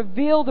you to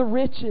reveal the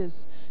riches,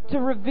 to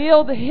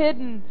reveal the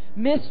hidden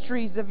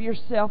mysteries of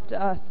yourself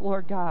to us,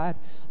 Lord God.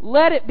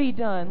 Let it be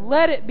done.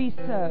 Let it be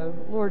so,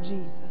 Lord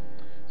Jesus.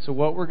 So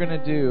what we're going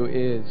to do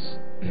is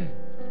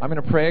I'm going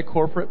to pray a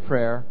corporate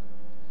prayer,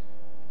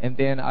 and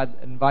then I'd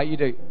invite you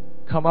to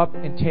come up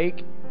and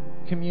take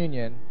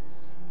communion.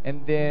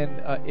 And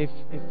then if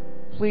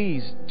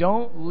please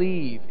don't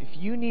leave. If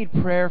you need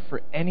prayer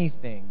for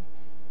anything,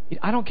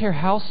 I don't care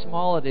how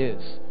small it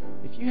is.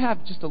 If you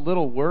have just a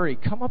little worry,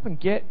 come up and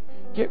get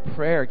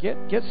prayer.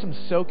 Get some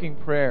soaking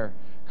prayer.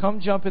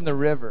 Come jump in the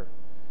river.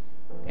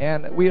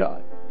 And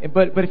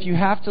but if you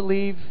have to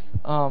leave,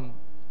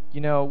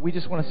 we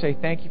just want to say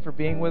thank you for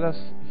being with us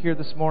here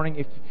this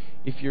morning.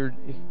 If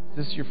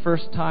this is your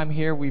first time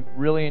here, we've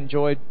really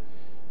enjoyed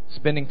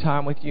spending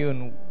time with you,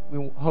 and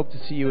we hope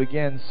to see you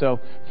again. So,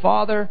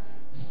 Father,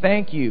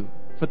 thank you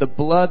for the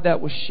blood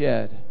that was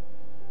shed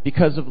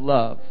because of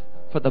love,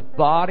 for the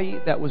body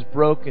that was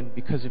broken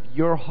because of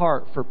your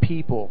heart for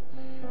people,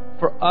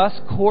 for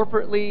us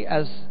corporately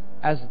as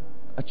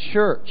a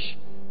church,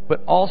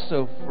 but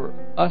also for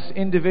us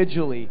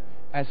individually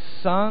as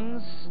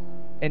sons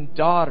and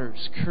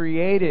daughters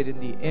created in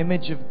the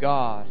image of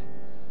God.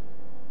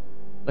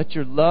 Let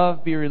your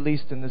love be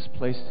released in this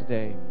place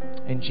today.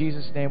 In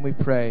Jesus' name we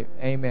pray.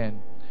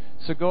 Amen.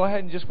 So go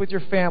ahead and just with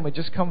your family,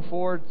 just come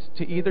forward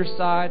to either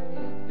side.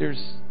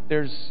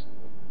 There's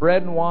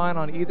bread and wine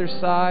on either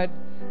side.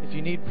 If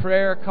you need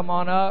prayer, come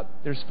on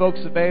up. There's folks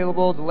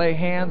available to lay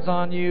hands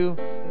on you,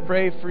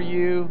 pray for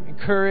you,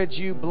 encourage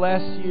you,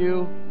 bless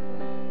you,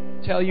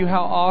 tell you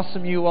how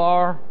awesome you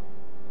are.